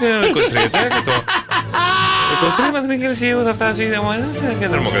αμαγιονιζώ, 23%. 23 βαθμοί Κελσίου θα φτάσει και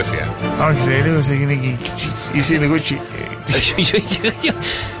θερμοκρασία. Όχι, σε λίγο σε γυναίκη. Είσαι λίγο τσι.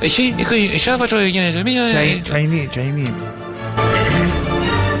 Chinese.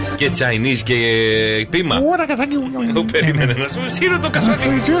 Και Chinese και πείμα. Περίμενε να σου σύρω το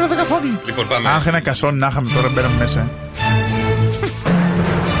κασόνι. Λοιπόν, πάμε. Αχ, ένα κασόνι να είχαμε τώρα, μπαίναμε μέσα.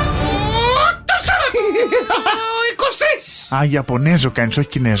 Α, Ιαπωνέζο κάνεις, όχι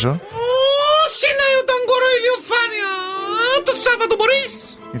Κινέζο. Το Σάββατο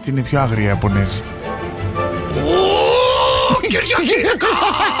μπορείς? Γιατί είναι πιο άγρια η Ιαπωνέζη. Κυριακή!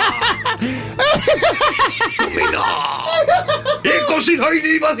 Το μήνα! 20 θα είναι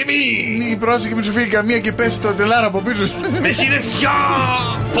η βαθμοί! Μη πρόσεχε, μη σου φύγει καμία και πέσει το τελάρα από πίσω σου. Με συννεφιά!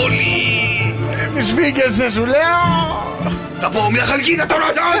 Πολύ! Μη σφίγγεσαι, σου λέω! Θα πω μια χαλκίνα τώρα!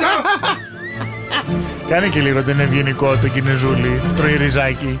 Κάνε και λίγο δεν είναι ευγενικό το Κινεζούλι. Τρώει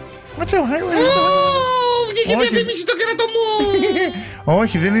ριζάκι. Βγήκε διαφήμιση το κερατό μου!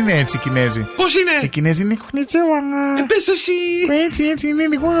 Όχι, δεν είναι έτσι οι Κινέζοι. Πώς είναι? Οι Κινέζοι είναι κουνιτσέουα. Πες το εσύ! Έτσι είναι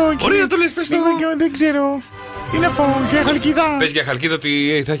λίγο. Μπορεί να το λες, πες το! Δεν ξέρω. Τι να πω, για Χαλκιδά. Πες για Χαλκίδα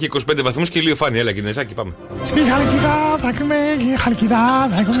ότι θα έχει 25 βαθμούς και ηλιοφάνεια. Έλα, Κινεζάκι, πάμε. Στη Χαλκιδά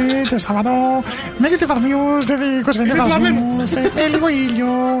θα έχουμε το Σάββατο με 2 βαθμούς, 25 βαθμούς, λίγο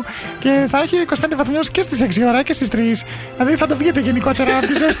ήλιο και θα έχει 25 βαθμούς και στις 6 ώρα και στις 3. Δηλαδή θα το βγείτε γενικότερα από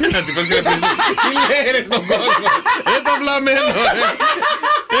τη ζέστη. Να την πες και να πεις, τι λέει ρε στον κόσμο, το βλαμμένο ρε,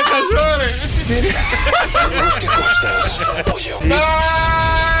 έχασω ρε. Γιώργος και Κώστας.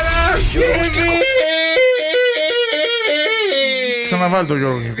 Παρασκευή! Ξαναβάλει το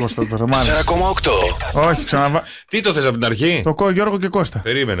Γιώργο και Κώστα τώρα, μάλιστα. 4,8. Όχι, ξαναβάλει. Τι το θες από την αρχή? Το Γιώργο και Κώστα.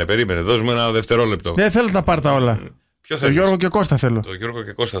 Περίμενε, δώσ' μου ένα δευτερόλεπτο. Δεν θέλω να πάρτα όλα. Ποιο Το θέλεις? Γιώργο και Κώστα θέλω. Το Γιώργο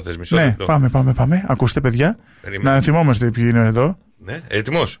και Κώστα θες, μισό Ναι, λεπτό. πάμε. Ακούστε, παιδιά. Περίμενε. Να θυμόμαστε ποιοι είναι εδώ. Ναι,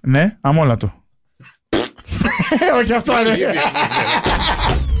 έτοιμος? Ναι, αμόλατο. Όχι αυτό, ρε.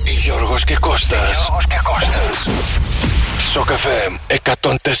 Γιώργος και Κώστας. Σοκ-FM 104,8.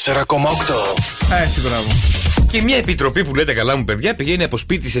 Έτσι, μπράβο. Και μια επιτροπή που λέτε καλά μου παιδιά πηγαίνει από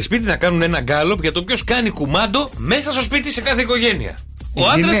σπίτι σε σπίτι να κάνουν ένα γκάλωπ για το ποιος κάνει κουμάντο μέσα στο σπίτι σε κάθε οικογένεια. Ο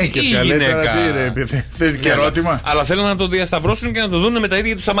άντρας ή η γυναίκα? Θέλει και ερώτημα. Αλλά θέλουν να το διασταυρώσουν και να το δουν με τα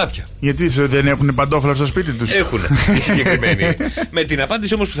ίδια τους τα μάτια. Γιατί δεν έχουν παντόφλα στο σπίτι τους? Έχουν οι συγκεκριμένοι. Με την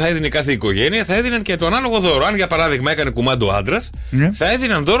απάντηση όμως που θα έδινε κάθε οικογένεια θα έδιναν και το ανάλογο δώρο. Αν για παράδειγμα έκανε κουμάντο ο άντρας, θα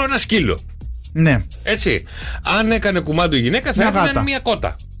έδιναν δώρο ένα σκύλο. Ναι. Έτσι. Αν έκανε κουμάντο η γυναίκα θα έδιναν μια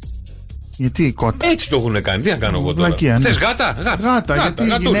κότα. Γιατί η κότα. Έτσι το έχουν κάνει. Τι να κάνω εγώ τώρα. Βλακεία, ναι. Θες γάτα? Γάτα, γιατί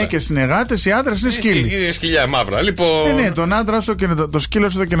οι γυναίκες είναι γάτες, οι άντρες είναι σκύλοι. Είναι σκυλιά μαύρα. Λοιπόν. Ναι, τον άντρα σου και το σκύλο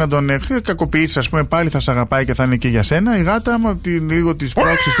σου και να τον κακοποιήσει, α πούμε, πάλι θα σε αγαπάει και θα είναι και για σένα. Η γάτα, άμα λίγο τη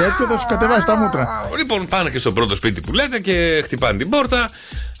πρόξει τέτοιο, θα σου κατεβάσει τα μούτρα. Λοιπόν, πάνε και στο πρώτο σπίτι που λέτε και χτυπάνε την πόρτα.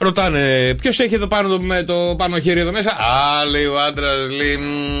 Ρωτάνε ποιος έχει εδώ πάνω το πάνω χέρι εδώ μέσα. Α, λέει ο άντρας, λέει.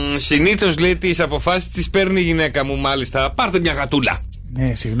 Συνήθως λέει τις αποφάσεις τις παίρνει η γυναίκα μου, μάλιστα. Πάρτε μια γατούλα.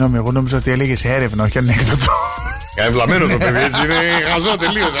 Ναι, συγγνώμη, εγώ νόμιζα ότι έλεγε έρευνα, όχι ανέκδοτο. Βλαμμένο το παιδί, έτσι είναι χαζό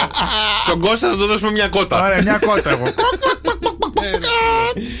τελείως. Στον Κώστα θα του δώσουμε μια κότα. Ωραία, μια κότα εγώ.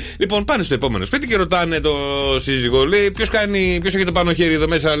 Λοιπόν, πάνε στο επόμενο σπίτι και ρωτάνε το σύζυγο, λέει, ποιος έχει το πάνω χέρι εδώ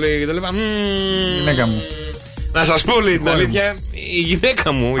μέσα, λέει, και τα λοιπά. Γυναίκα μου. Να σας πω, λέει την αλήθεια, η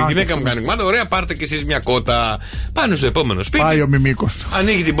γυναίκα μου κάνει κουμάντο. Ωραία, πάρτε κι εσείς μια κότα. Πάνε στο επόμενο σπίτι. Πάει ο Μιμίκος.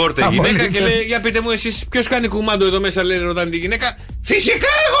 Ανοίγει την πόρτα η γυναίκα και λέει, για πείτε μου εσείς, ποιος κάνει κουμάντο εδώ μέσα, λέει, ρωτάνε τη γυναίκα. Φυσικά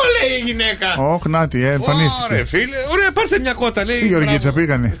εγώ, λέει η γυναίκα. Όχι, νάτι, εμφανίστηκε. Ωραία, φίλε, ωραία, πάρτε μια κότα, λέει. Η Γεωργίτσα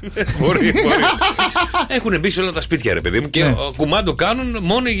πήγανε. Μπορεί. Έχουν μπει σε όλα τα σπίτια, ρε παιδί μου, και κουμάντο κάνουν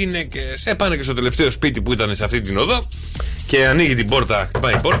μόνο οι γυναίκες. Πάνε και στο τελευταίο σπίτι που ήταν σε αυτή την οδό και ανοίγει την πόρτα,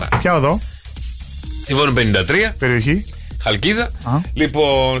 χτυπάει η πόρτα. Ποια οδό? Ιβώνου 53. Περιοχή. Χαλκίδα.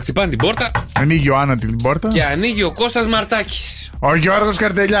 Λοιπόν, χτυπάνε την πόρτα. Ανοίγει ο Άννα την πόρτα. Και ανοίγει ο Κώστας Μαρτάκης. Ο Γιώργος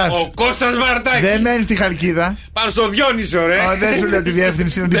Καρτελιάς. Ο Κώστας Μαρτάκης. Δεν μένει στη Χαλκίδα. Πάνω στο Διόνυσο, ρε. Δεν σου λέω τη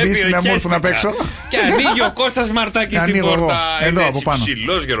διεύθυνση να την πείσει να μου έρθουν απ' έξω. Και ανοίγει ο Κώστας Μαρτάκης την πόρτα. Εδώ από πάνω.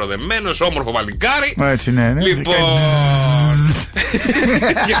 Ψηλός, γεροδεμένος, όμορφο παλικάρι. Έτσι, ναι. Λοιπόν.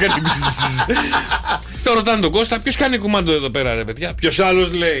 Το ρωτάνε τον Κώστα, ποιος κάνει κουμάντο εδώ πέρα, ρε παιδιά. Ποιος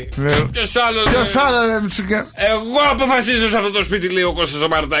άλλος, λέει. Ποιος άλλος. Εγώ αποφασίζω σε αυτό το σπίτι, λέει ο Κώστας ο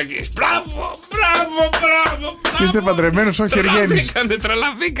Μαρτάκης. Μπράβο. Είστε παντρεμένος, όχι εργένης.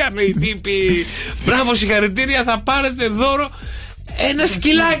 Τρελαθήκανε οι τύποι. Μπράβο, συγχαρητήρια, θα πάρετε δώρο ένα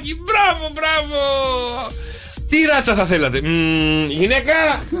σκυλάκι. Μπράβο. Τι ράτσα θα θέλατε? Γυναίκα,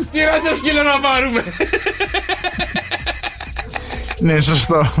 τι ράτσα σκύλο να πάρουμε? Ναι,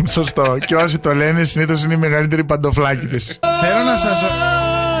 σωστό. Και όσοι το λένε συνήθως είναι οι μεγαλύτεροι παντοφλάκηδες. Θέλω να σας.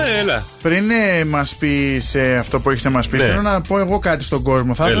 Έλα. Πριν μας πεις αυτό που έχεις να μας πεις, θέλω να πω εγώ κάτι στον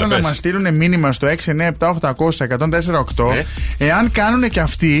κόσμο. Θα ήθελα να μας στείλουν μήνυμα στο 697-800-1048 εάν κάνουν και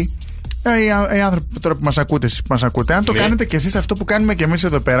αυτοί. Οι άνθρωποι τώρα που μας ακούτε, αν το κάνετε κι εσείς αυτό που κάνουμε κι εμείς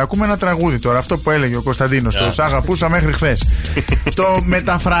εδώ πέρα. Ακούμε ένα τραγούδι τώρα, αυτό που έλεγε ο Κωνσταντίνος, το «Σ' αγαπούσα μέχρι χθες». Το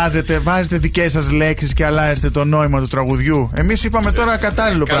μεταφράζετε, βάζετε δικές σας λέξεις και αλλάζετε το νόημα του τραγουδιού. Εμείς είπαμε τώρα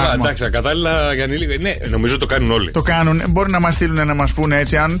κατάλληλο πράγμα. Καλά, εντάξει, κατάλληλα για ανήλικα. Ναι, νομίζω το κάνουν όλοι. Το κάνουν, μπορεί να μας στείλουν να μας πούνε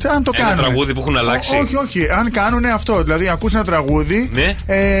έτσι, αν το κάνουν. Ένα τραγούδι που έχουν αλλάξει. Όχι, αν κάνουν αυτό. Δηλαδή, ακούς ένα τραγούδι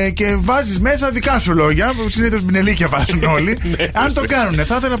και βάζεις μέσα δικά σου λόγια. Συνήθως μπινελίκια βάζουν όλοι. Αν το κάνουν,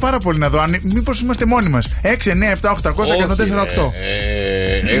 θα ήθελα πάρα πολύ να δω. Μήπως είμαστε μόνοι μας. 697-800-1048.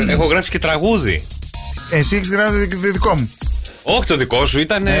 Έχω γράψει και τραγούδι. Εσύ έχεις γράψει δικό μου. Όχι, το δικό σου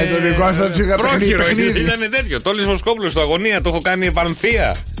ήταν. Το δικό σας είχα πρόχειρο, ήταν τέτοιο. Τόλης Βοσκόπουλος στο Αγωνία, το έχω κάνει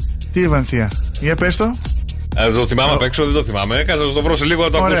Ευανθία. Τι Ευανθία? Για πες το. Το θυμάμαι απ' έξω, δεν το θυμάμαι. Κάτσε να το βρω σε λίγο να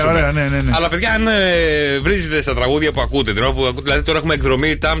το ακούσουμε. Ωραία, ναι. Αλλά παιδιά, αν βρίζετε στα τραγούδια που ακούτε, δηλαδή τώρα έχουμε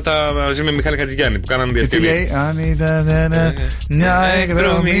εκδρομή Τάμτα μαζί με Μιχάλη Χατζηγιάννη που κάνανε διασκευή. Τι λέει? Αν ήταν μια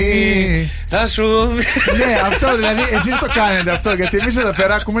εκδρομή. Θα σου. Ναι, αυτό δηλαδή, εσείς το κάνετε αυτό. Γιατί εμείς εδώ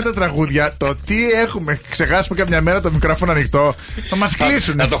πέρα ακούμε τα τραγούδια. Το τι έχουμε ξεχάσουμε κάποια μέρα το μικρόφωνο ανοιχτό, θα μας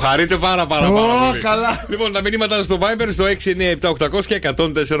κλείσουν. Να το χαρείτε πάρα πολύ. Καλά. Λοιπόν, τα μηνύματα στο Viber στο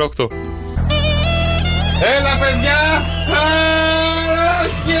 697-800-1048. Έλα, παιδιά!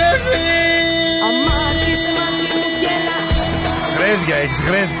 Παρασκευή! Γρέζια, έχεις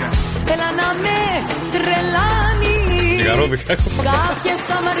γρέζια. Έλα να με τρελάνει. Σιγαρόβικα. Κάποιες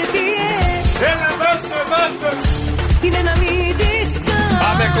αμαρτίες. Έλα, δώστε! Είναι να μην τις κάνεις.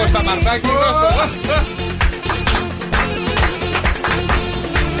 Πάμε, Κώστα Μαρτάκη, δώστε!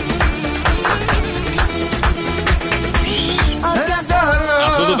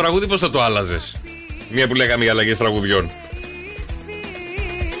 Αυτό το τραγούδι πώς θα το άλλαζες? Μία που λέγαμε για αλλαγές τραγουδιών.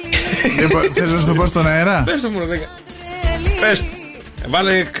 Θες να σου το πω στον αέρα? Πες το μου, ρε. Πες το.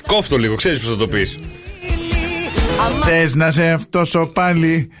 Βάλε κόφτο λίγο, ξέρεις πώς θα το πεις. Θες να σε αυτόσω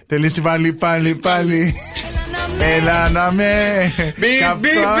πάλι. Τελείς πάλι. Έλα να με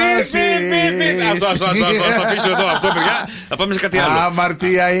καπτώσεις. Αυτό, θα αφήσω εδώ, αυτό παιδιά. Θα πάμε σε κάτι άλλο.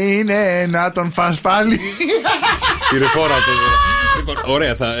 Αμαρτία είναι να τον φας πάλι. Πήρε φόρα αυτό. Λοιπόν,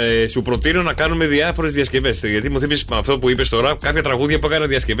 ωραία, σου προτείνω να κάνουμε διάφορες διασκευές. Γιατί μου θύμισες με αυτό που είπες τώρα κάποια τραγούδια που έκανα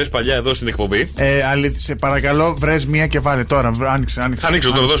διασκευές παλιά εδώ στην εκπομπή. Σε παρακαλώ, βρες μία και βάλε τώρα.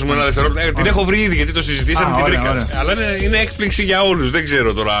 Ανοίξω τώρα, δώσουμε ένα δευτερόλεπτο. Την έχω βρει ήδη γιατί το συζητήσαμε, την βρήκα. Αλλά είναι έκπληξη για όλους. Δεν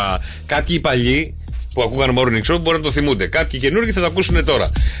ξέρω τώρα. Κάποιοι παλιοί που ακούγαν Morning Show μπορεί να το θυμούνται. Κάποιοι καινούργοι θα το ακούσουν τώρα.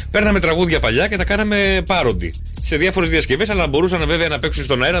 Παίρναμε τραγούδια παλιά και τα κάναμε πάροντι σε διάφορες διασκευές, αλλά μπορούσαν βέβαια να παίξουν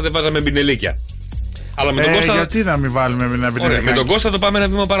στον αέρα, δεν βάζαμε μπινελίκια. Αλλά με τον Κώστα. Γιατί να μην βάλουμε ένα μπινελίκια. Με τον Κώστα το πάμε ένα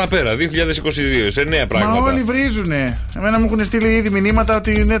βήμα παραπέρα. 2022, σε νέα πράγματα. Μα όλοι βρίζουνε. Εμένα μου έχουν στείλει ήδη μηνύματα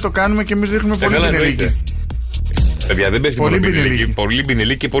ότι ναι, το κάνουμε και εμείς δείχνουμε πολύ μπινελίκι. Παιδιά, δεν πέφτει μόνο μπινελίκι. Πολύ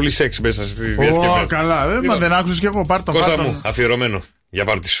μπινελίκι και πολύ σεξ μέσα στις διασκευές. Καλά, μα δεν άκουσες κι εγώ. Πάρ' το. Κώστα μου, αφιερωμένο. Για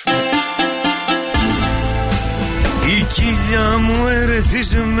πάρτι σου. Η κοιλιά μου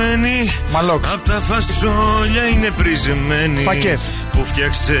ερεθισμένη, απ' τα φασόλια είναι πρισμένη. Φακές. Που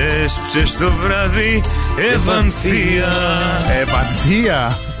φτιάξες ψες το βράδυ, Ευανθία.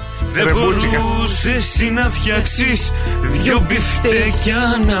 Ευανθία. Δεν μπορούσες εσύ να φτιάξεις δυο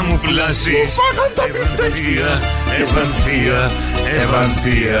μπιφτέκια να μου πλάσεις. Ευανθία, Ευανθία,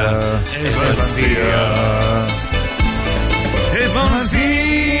 Ευανθία, Ευανθία.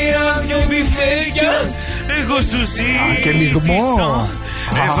 Ευανθία, δυο μπιφτέκια εγώ σου ζήτησα.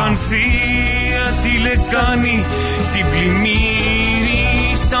 Ευανθία, τη λεκάνη την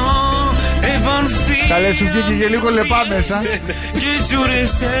πλημμύρισα. Ευανθία. Καλέ, σου βγήκε και λίγο λεπά μέσα. Και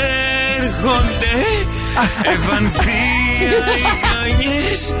τζούρες έρχονται. Ευανθία, οι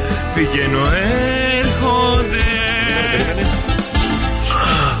πλαγιές πηγαίνω έρχονται.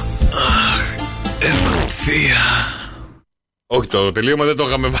 Ευανθία. Όχι, το τελείωμα δεν το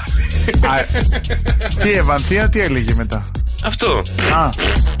είχαμε βάλει. Τι Ευανθία, τι έλεγε μετά. Αυτό.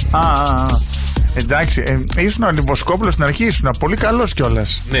 Εντάξει, ήσουν Λιβοσκόπουλος στην αρχή, ήσουν πολύ καλός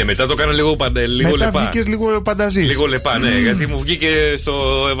κιόλας. Ναι, μετά το έκανα λίγο λεπά. Μετά βγήκες λίγο πανταζής. Λίγο λεπά, ναι, γιατί μου βγήκε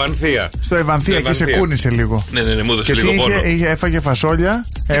στο Ευανθία. Στο Ευανθία και σε κούνησε λίγο. Ναι, μου έδωσε λίγο πόνο. Έφαγε φασόλια,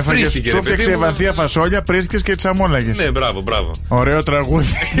 έφτιαξε Ευανθία φασόλια, πρίστηκες και τσαμόλαγες. Ναι, μπράβο. Ωραίο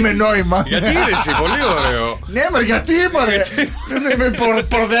τραγούδι, με νόημα. Γιατί είναι εσύ, πολύ ωραίο. Ναι, μα γιατί μωρέ. Με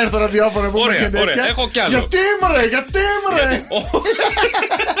προδέρθω ραδιόφωνο που μου έρχεται. Ωραία, έχω κι άλλο. Γιατί μωρέ. Γιατί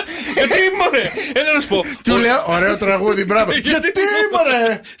μωρέ. Έλα να σου πω. Του λέω, ωραίο τραγούδι, μπράβο. Γιατί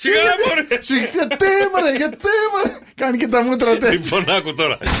μωρέ. Σιγά μωρέ. Γιατί μωρέ. Κάνει και τα μούτρα τέτοια. Λοιπόν, άκου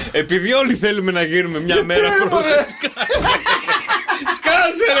τώρα. Επειδή όλοι θέλουμε να γίνουμε μια μέρα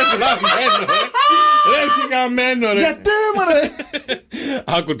σκάσε ρε πλαμμένο. Ρε σιγαμένο ρε. Γιατί μωρέ.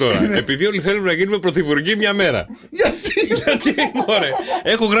 Άκου τώρα. Επειδή όλοι θέλουμε να γίνουμε πρωθυπουργοί μια μέρα. Γιατί μωρέ.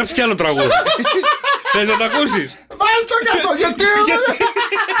 Έχω γράψει κι άλλο τραγούδι. Θες να το ακούσεις? Βάλ' το κι αυτό. Γιατί μωρέ.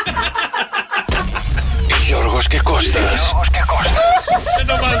 Γιώργος και Κώστας. Δεν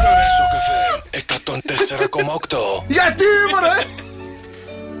το βάζω ρε. Στο καφέ 104,8. Γιατί μωρέ.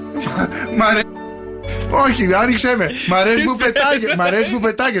 Μ' αρέσει. Όχι, άνοιξε με. Μ' αρέσει που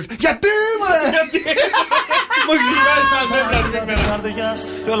πετάγες. Γιατί μωρέ. Μου έχεις βγάλει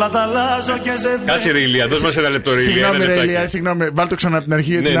σαν κάτσε ρε Ηλία, δώσ' μας ένα λεπτό ρε Ηλία. Συγγνώμη ρε Ηλία, συγγνώμη. Βάλ' το ξανά την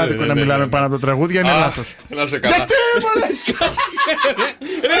αρχή, γιατί άδικο να μιλάμε πάνω από τα τραγούδια, είναι λάθος. Να σε καλά. Γιατί μωρέ.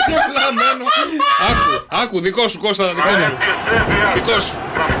 Ρε σε πλαμμένο. Άκου, δικό σου Κώστα, δικό σου.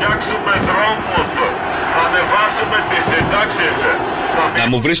 Θα φτιάξουμε δρόμους, θα ανεβάσουμε τις συντάξεις. Να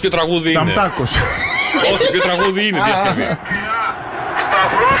μου βρεις ποιο τραγούδι είναι. Ταμτάκος. Όχι, ποιο τραγούδι είναι διασκευή.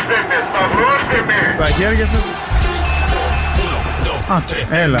 Σταυρώστε με. Τα χέρια σας.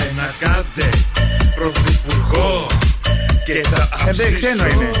 Έλα. Να κάτε πρωθυπουργό και τα δεν ξένο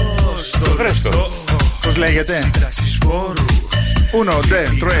είναι. Βρέστο. Πώς λέγεται? Συντάξεις φόρου. 1,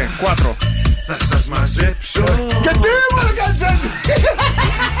 2, 3, 4. Θα σας μαζέψω. Γιατί μωρέ κάνεις έτσι.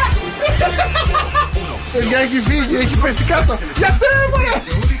 Παιδιά έχει φύγει, έχει πέσει κάτω. Γιατί μωρέ.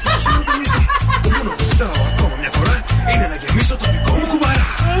 Το μόνο που ζητάω ακόμα μια φορά είναι να γεμίσω το δικό μου κουμπαρά.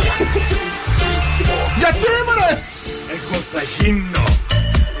 Γιατί μωρέ. Εγώ θα γίνω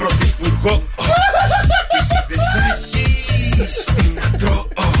πρωθυπουργό και εσύ δεν θα γίνεις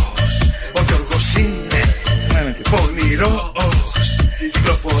δυνατός. Ο Γιώργος είναι πονηρός,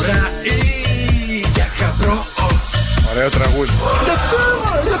 κυκλοφοράει για χαμπρός. Ωραίο τραγούδι. Γιατί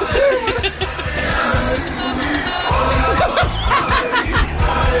μωρέ.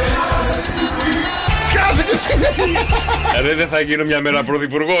 Σκάσε και Ρε δεν θα γίνω μια μέρα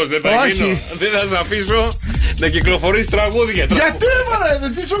πρωθυπουργός. Δεν θα γίνω. Δεν θα σε αφήσω να κυκλοφορείς τραγούδια. Γιατί μωρέ,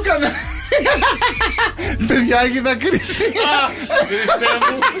 δεν τι σου έκανα. Παιδιά έχει δακρύσει. Χριστέ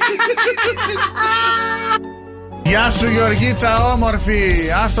μου. Γεια σου Γεωργίτσα όμορφη.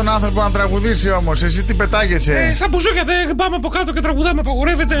 Ας τον άνθρωπο να τραγουδήσει όμως. Εσύ τι πετάγεσαι. Σαν μπουζούκια δεν πάμε από κάτω και τραγουδάμε.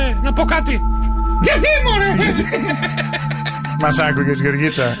 Απαγορεύεται να πω κάτι. Γιατί μωρέ. Μας άκουγες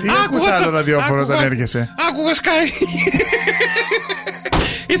Γεωργίτσα ή ακούς άλλο ραδιόφωνο όταν έρχεσαι? Άκουγα Sky.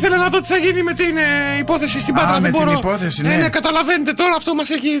 Ήθελα να δω τι θα γίνει με την υπόθεση στην Πάτρα. Με την υπόθεση, ναι. Καταλαβαίνετε τώρα, αυτό μας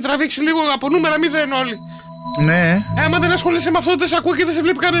έχει τραβήξει λίγο από νούμερα 0 όλοι. Ναι. Άμα δεν ασχολείσαι με αυτό, δεν σε ακούει και δεν σε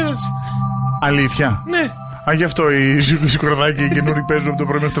βλέπει κανένας. Αλήθεια. Ναι. Α, γι' αυτό οι σκουρδάκοι οι καινούργοι παίζουν από το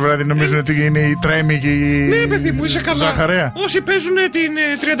πρωί μέχρι το βράδυ. Νομίζουν ότι είναι η Τρέμη και η. Ναι, παιδί μου, είσαι καλά. Ζαχαρέα. Όσοι παίζουν την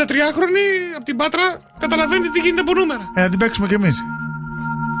 33χρονη από την Πάτρα, καταλαβαίνετε τι γίνεται από νούμερα. Να την παίξουμε κι εμείς.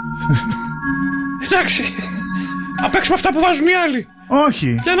 Εντάξει. Να παίξουμε αυτά που βάζουν οι άλλοι.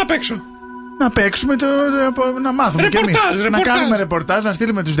 Όχι. Για να παίξω. Να παίξουμε να μάθουμε κι εμείς. Να κάνουμε ρεπορτάζ, να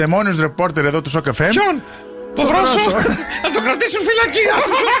στείλουμε τους δαιμόνιους ρεπόρτερ εδώ του ΣΟΚ.FM. Ποιον? Το Δρόσο. Να το κρατήσουν φυλακή.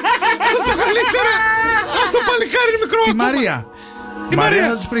 Ας το καλύτερα. Ας το παλικάρι μικρό. Τη Μαρία. Τη Μαρία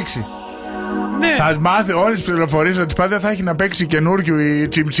θα τους πρίξει. Ναι. Θα μάθει όλες τις πληροφορίες να τις πάει. Δεν θα έχει να παίξει καινούργιο η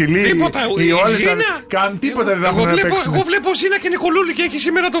Τσιμψιλή. Τίποτα. Η όλες καν τίποτα δεν θα έχουν να παίξουν. Εγώ βλέπω Ζήνα και Νικολούλη και έχει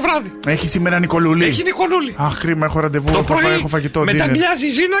σήμερα το βράδυ. Έχει σήμερα Νικολούλη. Έχει Νικολούλη. Αχ, κρίμα, έχω ραντεβού. Το πρωί έχω φαγητό. μεταγκλιάζει η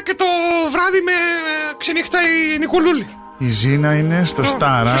Ζήνα και το βράδυ με ξενυχτάει η Νικολούλη. Η Ζήνα είναι στο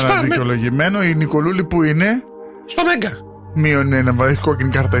Σταρ, άρα δικαιολογημένο. Η Νικολούλη που είναι? Στο Μέγκα. -1, έχει κόκκινη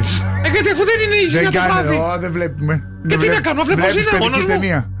κάρτα έχει. Γιατί αφού δεν είναι η Ζήνα το βράδυ. Δεν βλέπουμε. Και τι να κάνω, βλέπω Ζήνα μόνος μου.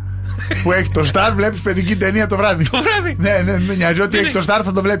 Ταινία. Που έχει το Σταρ, βλέπεις παιδική ταινία το βράδυ. Το βράδυ. Ναι, με νοιάζει ότι έχει το Σταρ,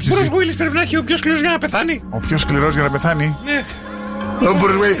 θα το βλέπεις. Ο Bruce Willis πρέπει να έχει ο πιο σκληρός για να πεθάνει. Ο πιο σκληρός για να πεθάνει. Ναι. Ο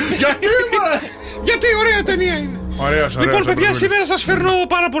Bruce Willis. Γιατί Γιατί ωραία ταινία είναι. Ωραίος. Λοιπόν, παιδιά, σήμερα σας φέρνω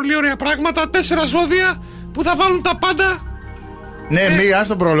πάρα πολύ ωραία πράγματα. 4 ζώδια που θα βάλουν τα πάντα. Ναι, ας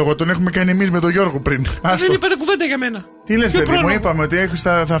τον πρόλογο, τον έχουμε κάνει εμείς με τον Γιώργο πριν. Δεν είπατε κουβέντα για μένα. Τι λες, παιδί μου, είπαμε ότι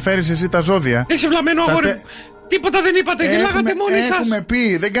θα φέρεις εσύ τα ζώδια. Έχει βλαμμένο αγόρι. Τίποτα δεν είπατε, γελάγατε μόνοι σας. Έχουμε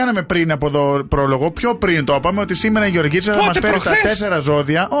πει, δεν κάναμε πριν από εδώ πρόλογο. Πιο πριν το είπαμε ότι σήμερα η Γεωργίτσα θα μας φέρει τα 4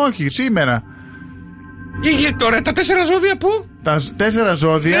 ζώδια. Όχι, σήμερα. Τώρα, τα 4 ζώδια που? Τα 4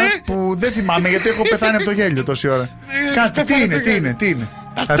 ζώδια που δεν θυμάμαι γιατί έχω πεθάνει από το γέλιο τόση ώρα. Κάτι, τι είναι.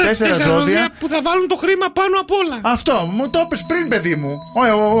 Τα 4 ζώδια που θα βάλουν το χρήμα πάνω απ' όλα. Αυτό, μου το είπες πριν, παιδί μου.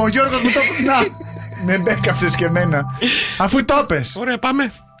 Ο Γιώργος μου το είπε. Να, με μπέκαψες και εμένα. Αφού το είπες. Ωραία,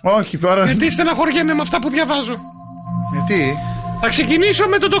 πάμε. Όχι τώρα. Γιατί στεναχωριέμαι με αυτά που διαβάζω. Γιατί? Θα ξεκινήσω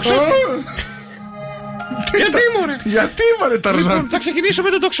με τον τοξότη. Γιατί μωρέ Ταρζάν. Λοιπόν, θα ξεκινήσω με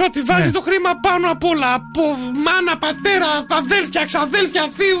τον τοξότη. Βάζει το χρήμα πάνω απ' όλα. Από μάνα, πατέρα, αδέλφια, ξαδέλφια,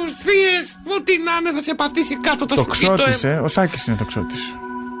 θείους, θείες. Ό,τι να είναι θα σε πατήσει κάτω το σπίτι. Τοξότης, ο Σάκης είναι τοξότης.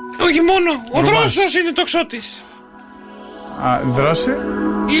 Όχι μόνο, ο Δρόσος είναι τοξότης. Δρώσε.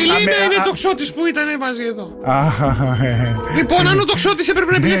 Η Ελίνα είναι τοξότης που ήταν μαζί εδώ. Λοιπόν, αν ο τοξότης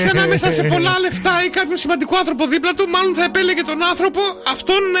έπρεπε να επιλέξει ανάμεσα σε πολλά λεφτά ή κάποιον σημαντικό άνθρωπο δίπλα του, μάλλον θα επέλεγε τον άνθρωπο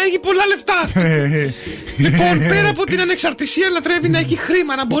αυτόν να έχει πολλά λεφτά. Λοιπόν, πέρα από την ανεξαρτησία, λατρεύει να έχει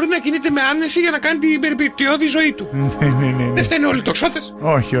χρήμα, να μπορεί να κινείται με άνεση για να κάνει την περιπτειώδη ζωή του. Δεν φταίνουν όλοι οι τοξότες.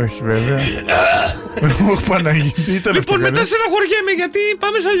 Όχι, βέβαια. Λοιπόν, μετά στεναχωριέμαι γιατί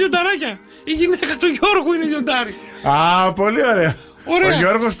πάμε σαν λιονταράκια. Η γυναίκα του Γιώργου είναι λιοντάρι. Πολύ ωραία. Ο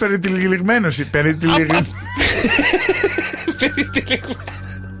Γιώργος περιτυλιγμένος.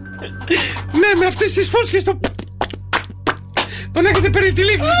 Ναι, με αυτές τις φώσκες τον έχετε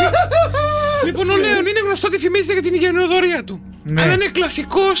περιτυλίξει. Λοιπόν, ο Λέων είναι γνωστό ότι φημίζεται για την γενναιοδωρία του. Αλλά είναι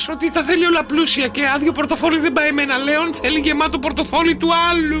κλασικός ότι θα θέλει όλα πλούσια και άδειο πορτοφόλι δεν πάει με ένα Λέων, θέλει γεμάτο πορτοφόλι του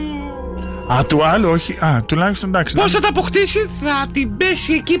άλλου. Του άλλου, όχι. Τουλάχιστον εντάξει. Πώς θα τα αποκτήσει? Θα την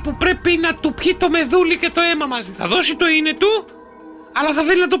πέσει εκεί που πρέπει να του πιει το μεδούλι και το αίμα μαζί. Θα δώσει το είναι του, αλλά θα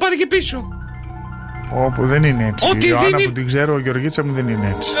θέλει να το πάρει και πίσω. Όπου δεν είναι έτσι. Ό,τι η Ιωάννα δίνει... που την ξέρω, ο Γεωργίτσα μου δεν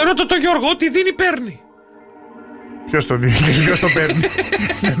είναι έτσι. Ρώτα το Γιώργο, ό,τι δίνει παίρνει. Ποιος το δίνει, ποιος το παίρνει?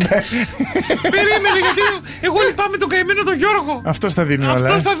 Περίμενε, γιατί εγώ λυπάμαι τον καημένο τον Γιώργο. Αυτός θα δίνει όλα.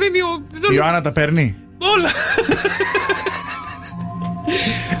 Αυτός θα δίνει η Ιωάννα τα παίρνει. Όλα.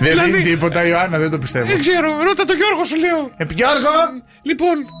 Δεν δίνει τίποτα η Ιωάννα, δεν το πιστεύω. Δεν ξέρω, ρώτα το Γιώργο σου λέω. Γιώργο!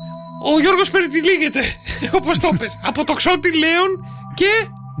 Λοιπόν, ο Γιώργος περιτυλίγεται, όπως το πες. Από το Ξώτη Λέων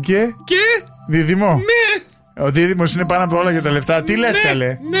και... Δίδυμο. Ναι. Ο Δίδυμος είναι πάνω από όλα για τα λεφτά. Τι λες καλέ?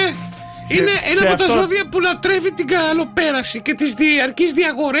 Ναι. Είναι ένα από τα ζώδια που λατρεύει την καλοπέραση και τις διαρκείς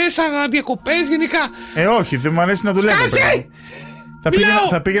διαγορές, διακοπές γενικά. Όχι, δεν μου αρέσει να δουλεύω.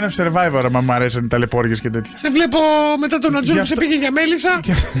 Θα πήγαινα στο Survivor άμα μου αρέσαν οι ταλαιπώριες και τέτοια. Σε βλέπω μετά τον Ατζού που σε πήγε για μέλισσα.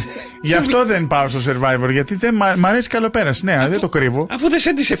 Γι' αυτό δεν πάω στο Survivor, γιατί δεν μ' αρέσει καλοπέραση. Ναι, δεν το κρύβω. Αφού δεν σε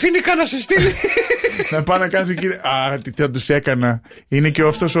έντυσε φίνικα να σε στείλει. Να πάω να κάνω κύριε. Τι θα τους έκανα. Είναι και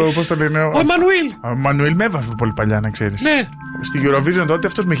αυτός ο. Πώς το λένε? Ο Εμμανουήλ. Ο Εμμανουήλ με έβαφε πολύ παλιά, να ξέρεις. Ναι. Στην Eurovision τότε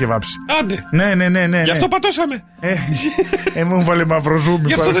αυτός με είχε βάψει. Άντε. Ναι. Γι' αυτό πατώσαμε. Μου βάλε μαυροζούμι.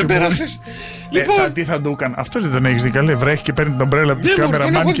 Γι' αυτό δεν πέρασες. Λοιπόν. Τι θα του έκανε? Αυτός δεν τον έχεις δει καλέ? Βρέχει και παίρνει τον ομπρέλα από τη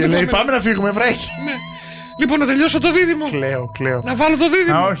κάμεραμάν και λέει πάμε να φύγουμε, βρέχει. Λοιπόν, να τελειώσω το δίδυμο. Κλαίω. Να βάλω το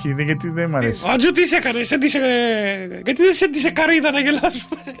δίδυμο. Όχι, γιατί δεν μ' αρέσει. Ο Ατζού τι έκανε? Γιατί δεν σέντισε καρύδα να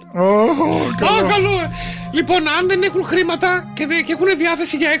γελάσουμε? Καλό. Λοιπόν, αν δεν έχουν χρήματα και έχουν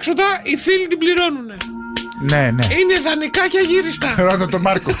διάθεση για έξοδα, οι φίλοι την πληρώνουν. Ναι. Είναι δανεικά και αγύριστα. Ρώτα τον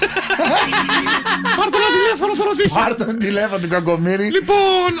Μάρκο. Πάρτε ένα τηλέφωνο, θα ρωτήσω. Πάρτε ένα τηλέφωνο του κακομοίρη.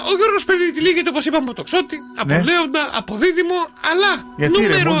 Λοιπόν, ο Γιώργος Παιδί λέγεται, όπως είπαμε, από τοξότη, από λέοντα, από δίδυμο, αλλά. Γιατί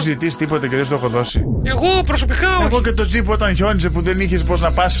ρε, μου έχει ζητήσει τίποτα και δεν στο έχω δώσει. Εγώ προσωπικά όχι. Εγώ και το τζιπ όταν χιόνιζε που δεν είχες πώς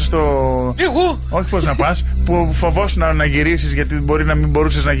να πας στο. Εγώ. Όχι πώς να πας, που φοβόσουν να γυρίσεις γιατί μπορεί να μην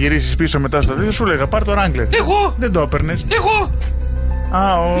μπορούσες να γυρίσεις πίσω μετά στο δίδυμο. Σου λέγα πάρ' το Wrangler. Εγώ. Δεν το έπαιρνες. Εγώ.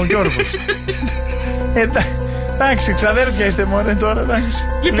 Α, ο Γιώργος. Εντάξει, ξαδέρφια είστε μωρέ τώρα, εντάξει.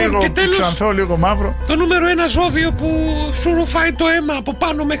 Λοιπόν, λίγο και τέλος, ξανθό, λίγο μαύρο. Το νούμερο 1 ζώδιο που σου ρουφάει το αίμα από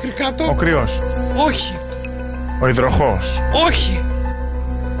πάνω μέχρι κάτω. Ο κρυός. Όχι. Ο υδροχόος. Όχι.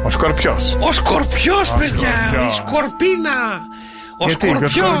 Ο σκορπιός. Ο σκορπιός, παιδιά. Η σκορπίνα. Ο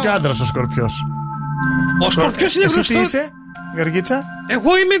σκορπιός. Γιατί, και άντρας ο σκορπιός. Ο σκορπιός είναι γνωστός. Εσύ τι είσαι, Γεωργίτσα?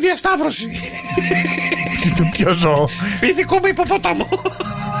 Εγώ είμαι διασταύρωση. Το ποιο ζώο? Πίθηκο με υποπόταμο.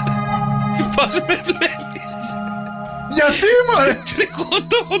 Πώς με βλέπεις? Γιατί μωρέ?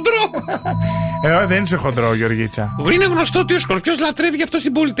 Τριγωτό χοντρό. Δεν είσαι χοντρό, Γεωργίτσα. Είναι γνωστό ότι ο σκορπιός λατρεύει γι' αυτό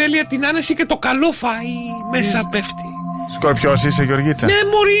στην πολυτέλεια την άνεση και το καλό φαΐ μέσα πέφτει. Σκορπιός είσαι, Γεωργίτσα? Ναι,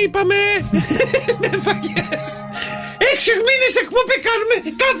 μωρή, είπαμε. Με φαγές. 6 μήνες εκπομπή κάνουμε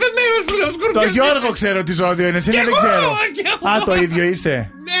κάθε μέρα, σου λέω, σκορπιός. Το Γιώργο ξέρω τι ζώδιο είναι, εσύ δεν ξέρω. Α, το ίδιο είστε?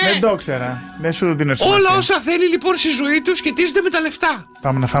 Ναι. Δεν το ξέρα. Δεν σου δίνω σημασία. Όλα όσα θέλει λοιπόν στη ζωή του σχετίζονται με τα λεφτά.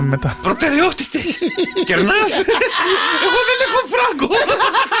 Πάμε να φάμε μετά. Προτεραιότητες. Κερνάς? Εγώ δεν έχω φράγκο.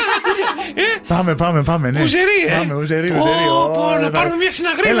 Πάμε, ναι. Ουζερί, Πάμε, ουζερί. Να πάρουμε μια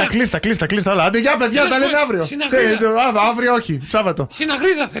συναγρίδα. Έλα, κλείστα όλα. Άντε, για παιδιά, τα λέμε αύριο. Αύριο όχι, Σάββατο.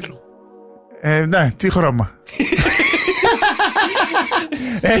 Συναγρίδα θέλω. Ναι, τι χρώμα?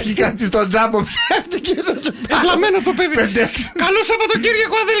 Έχει κάτι στον τζάμπο. Ευλαμμένο το παιδί. Καλό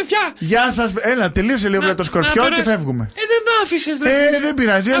Σαββατοκύριακο, αδελφιά. Γεια σας. Έλα, τελείωσε λίγο το σκορπιό και φεύγουμε. Δεν το άφησες, δεν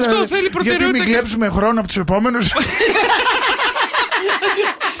πειράζει. Αυτό θέλει προτεραιότητα. Γιατί μην κλέψουμε χρόνο από τους επόμενους.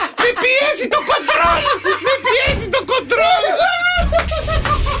 Με πιέζει το κοντρόλ.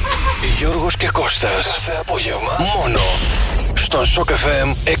 Γιώργος και Κώστας. Κάθε απόγευμα μόνο στον Shock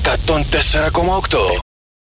FM 104,8.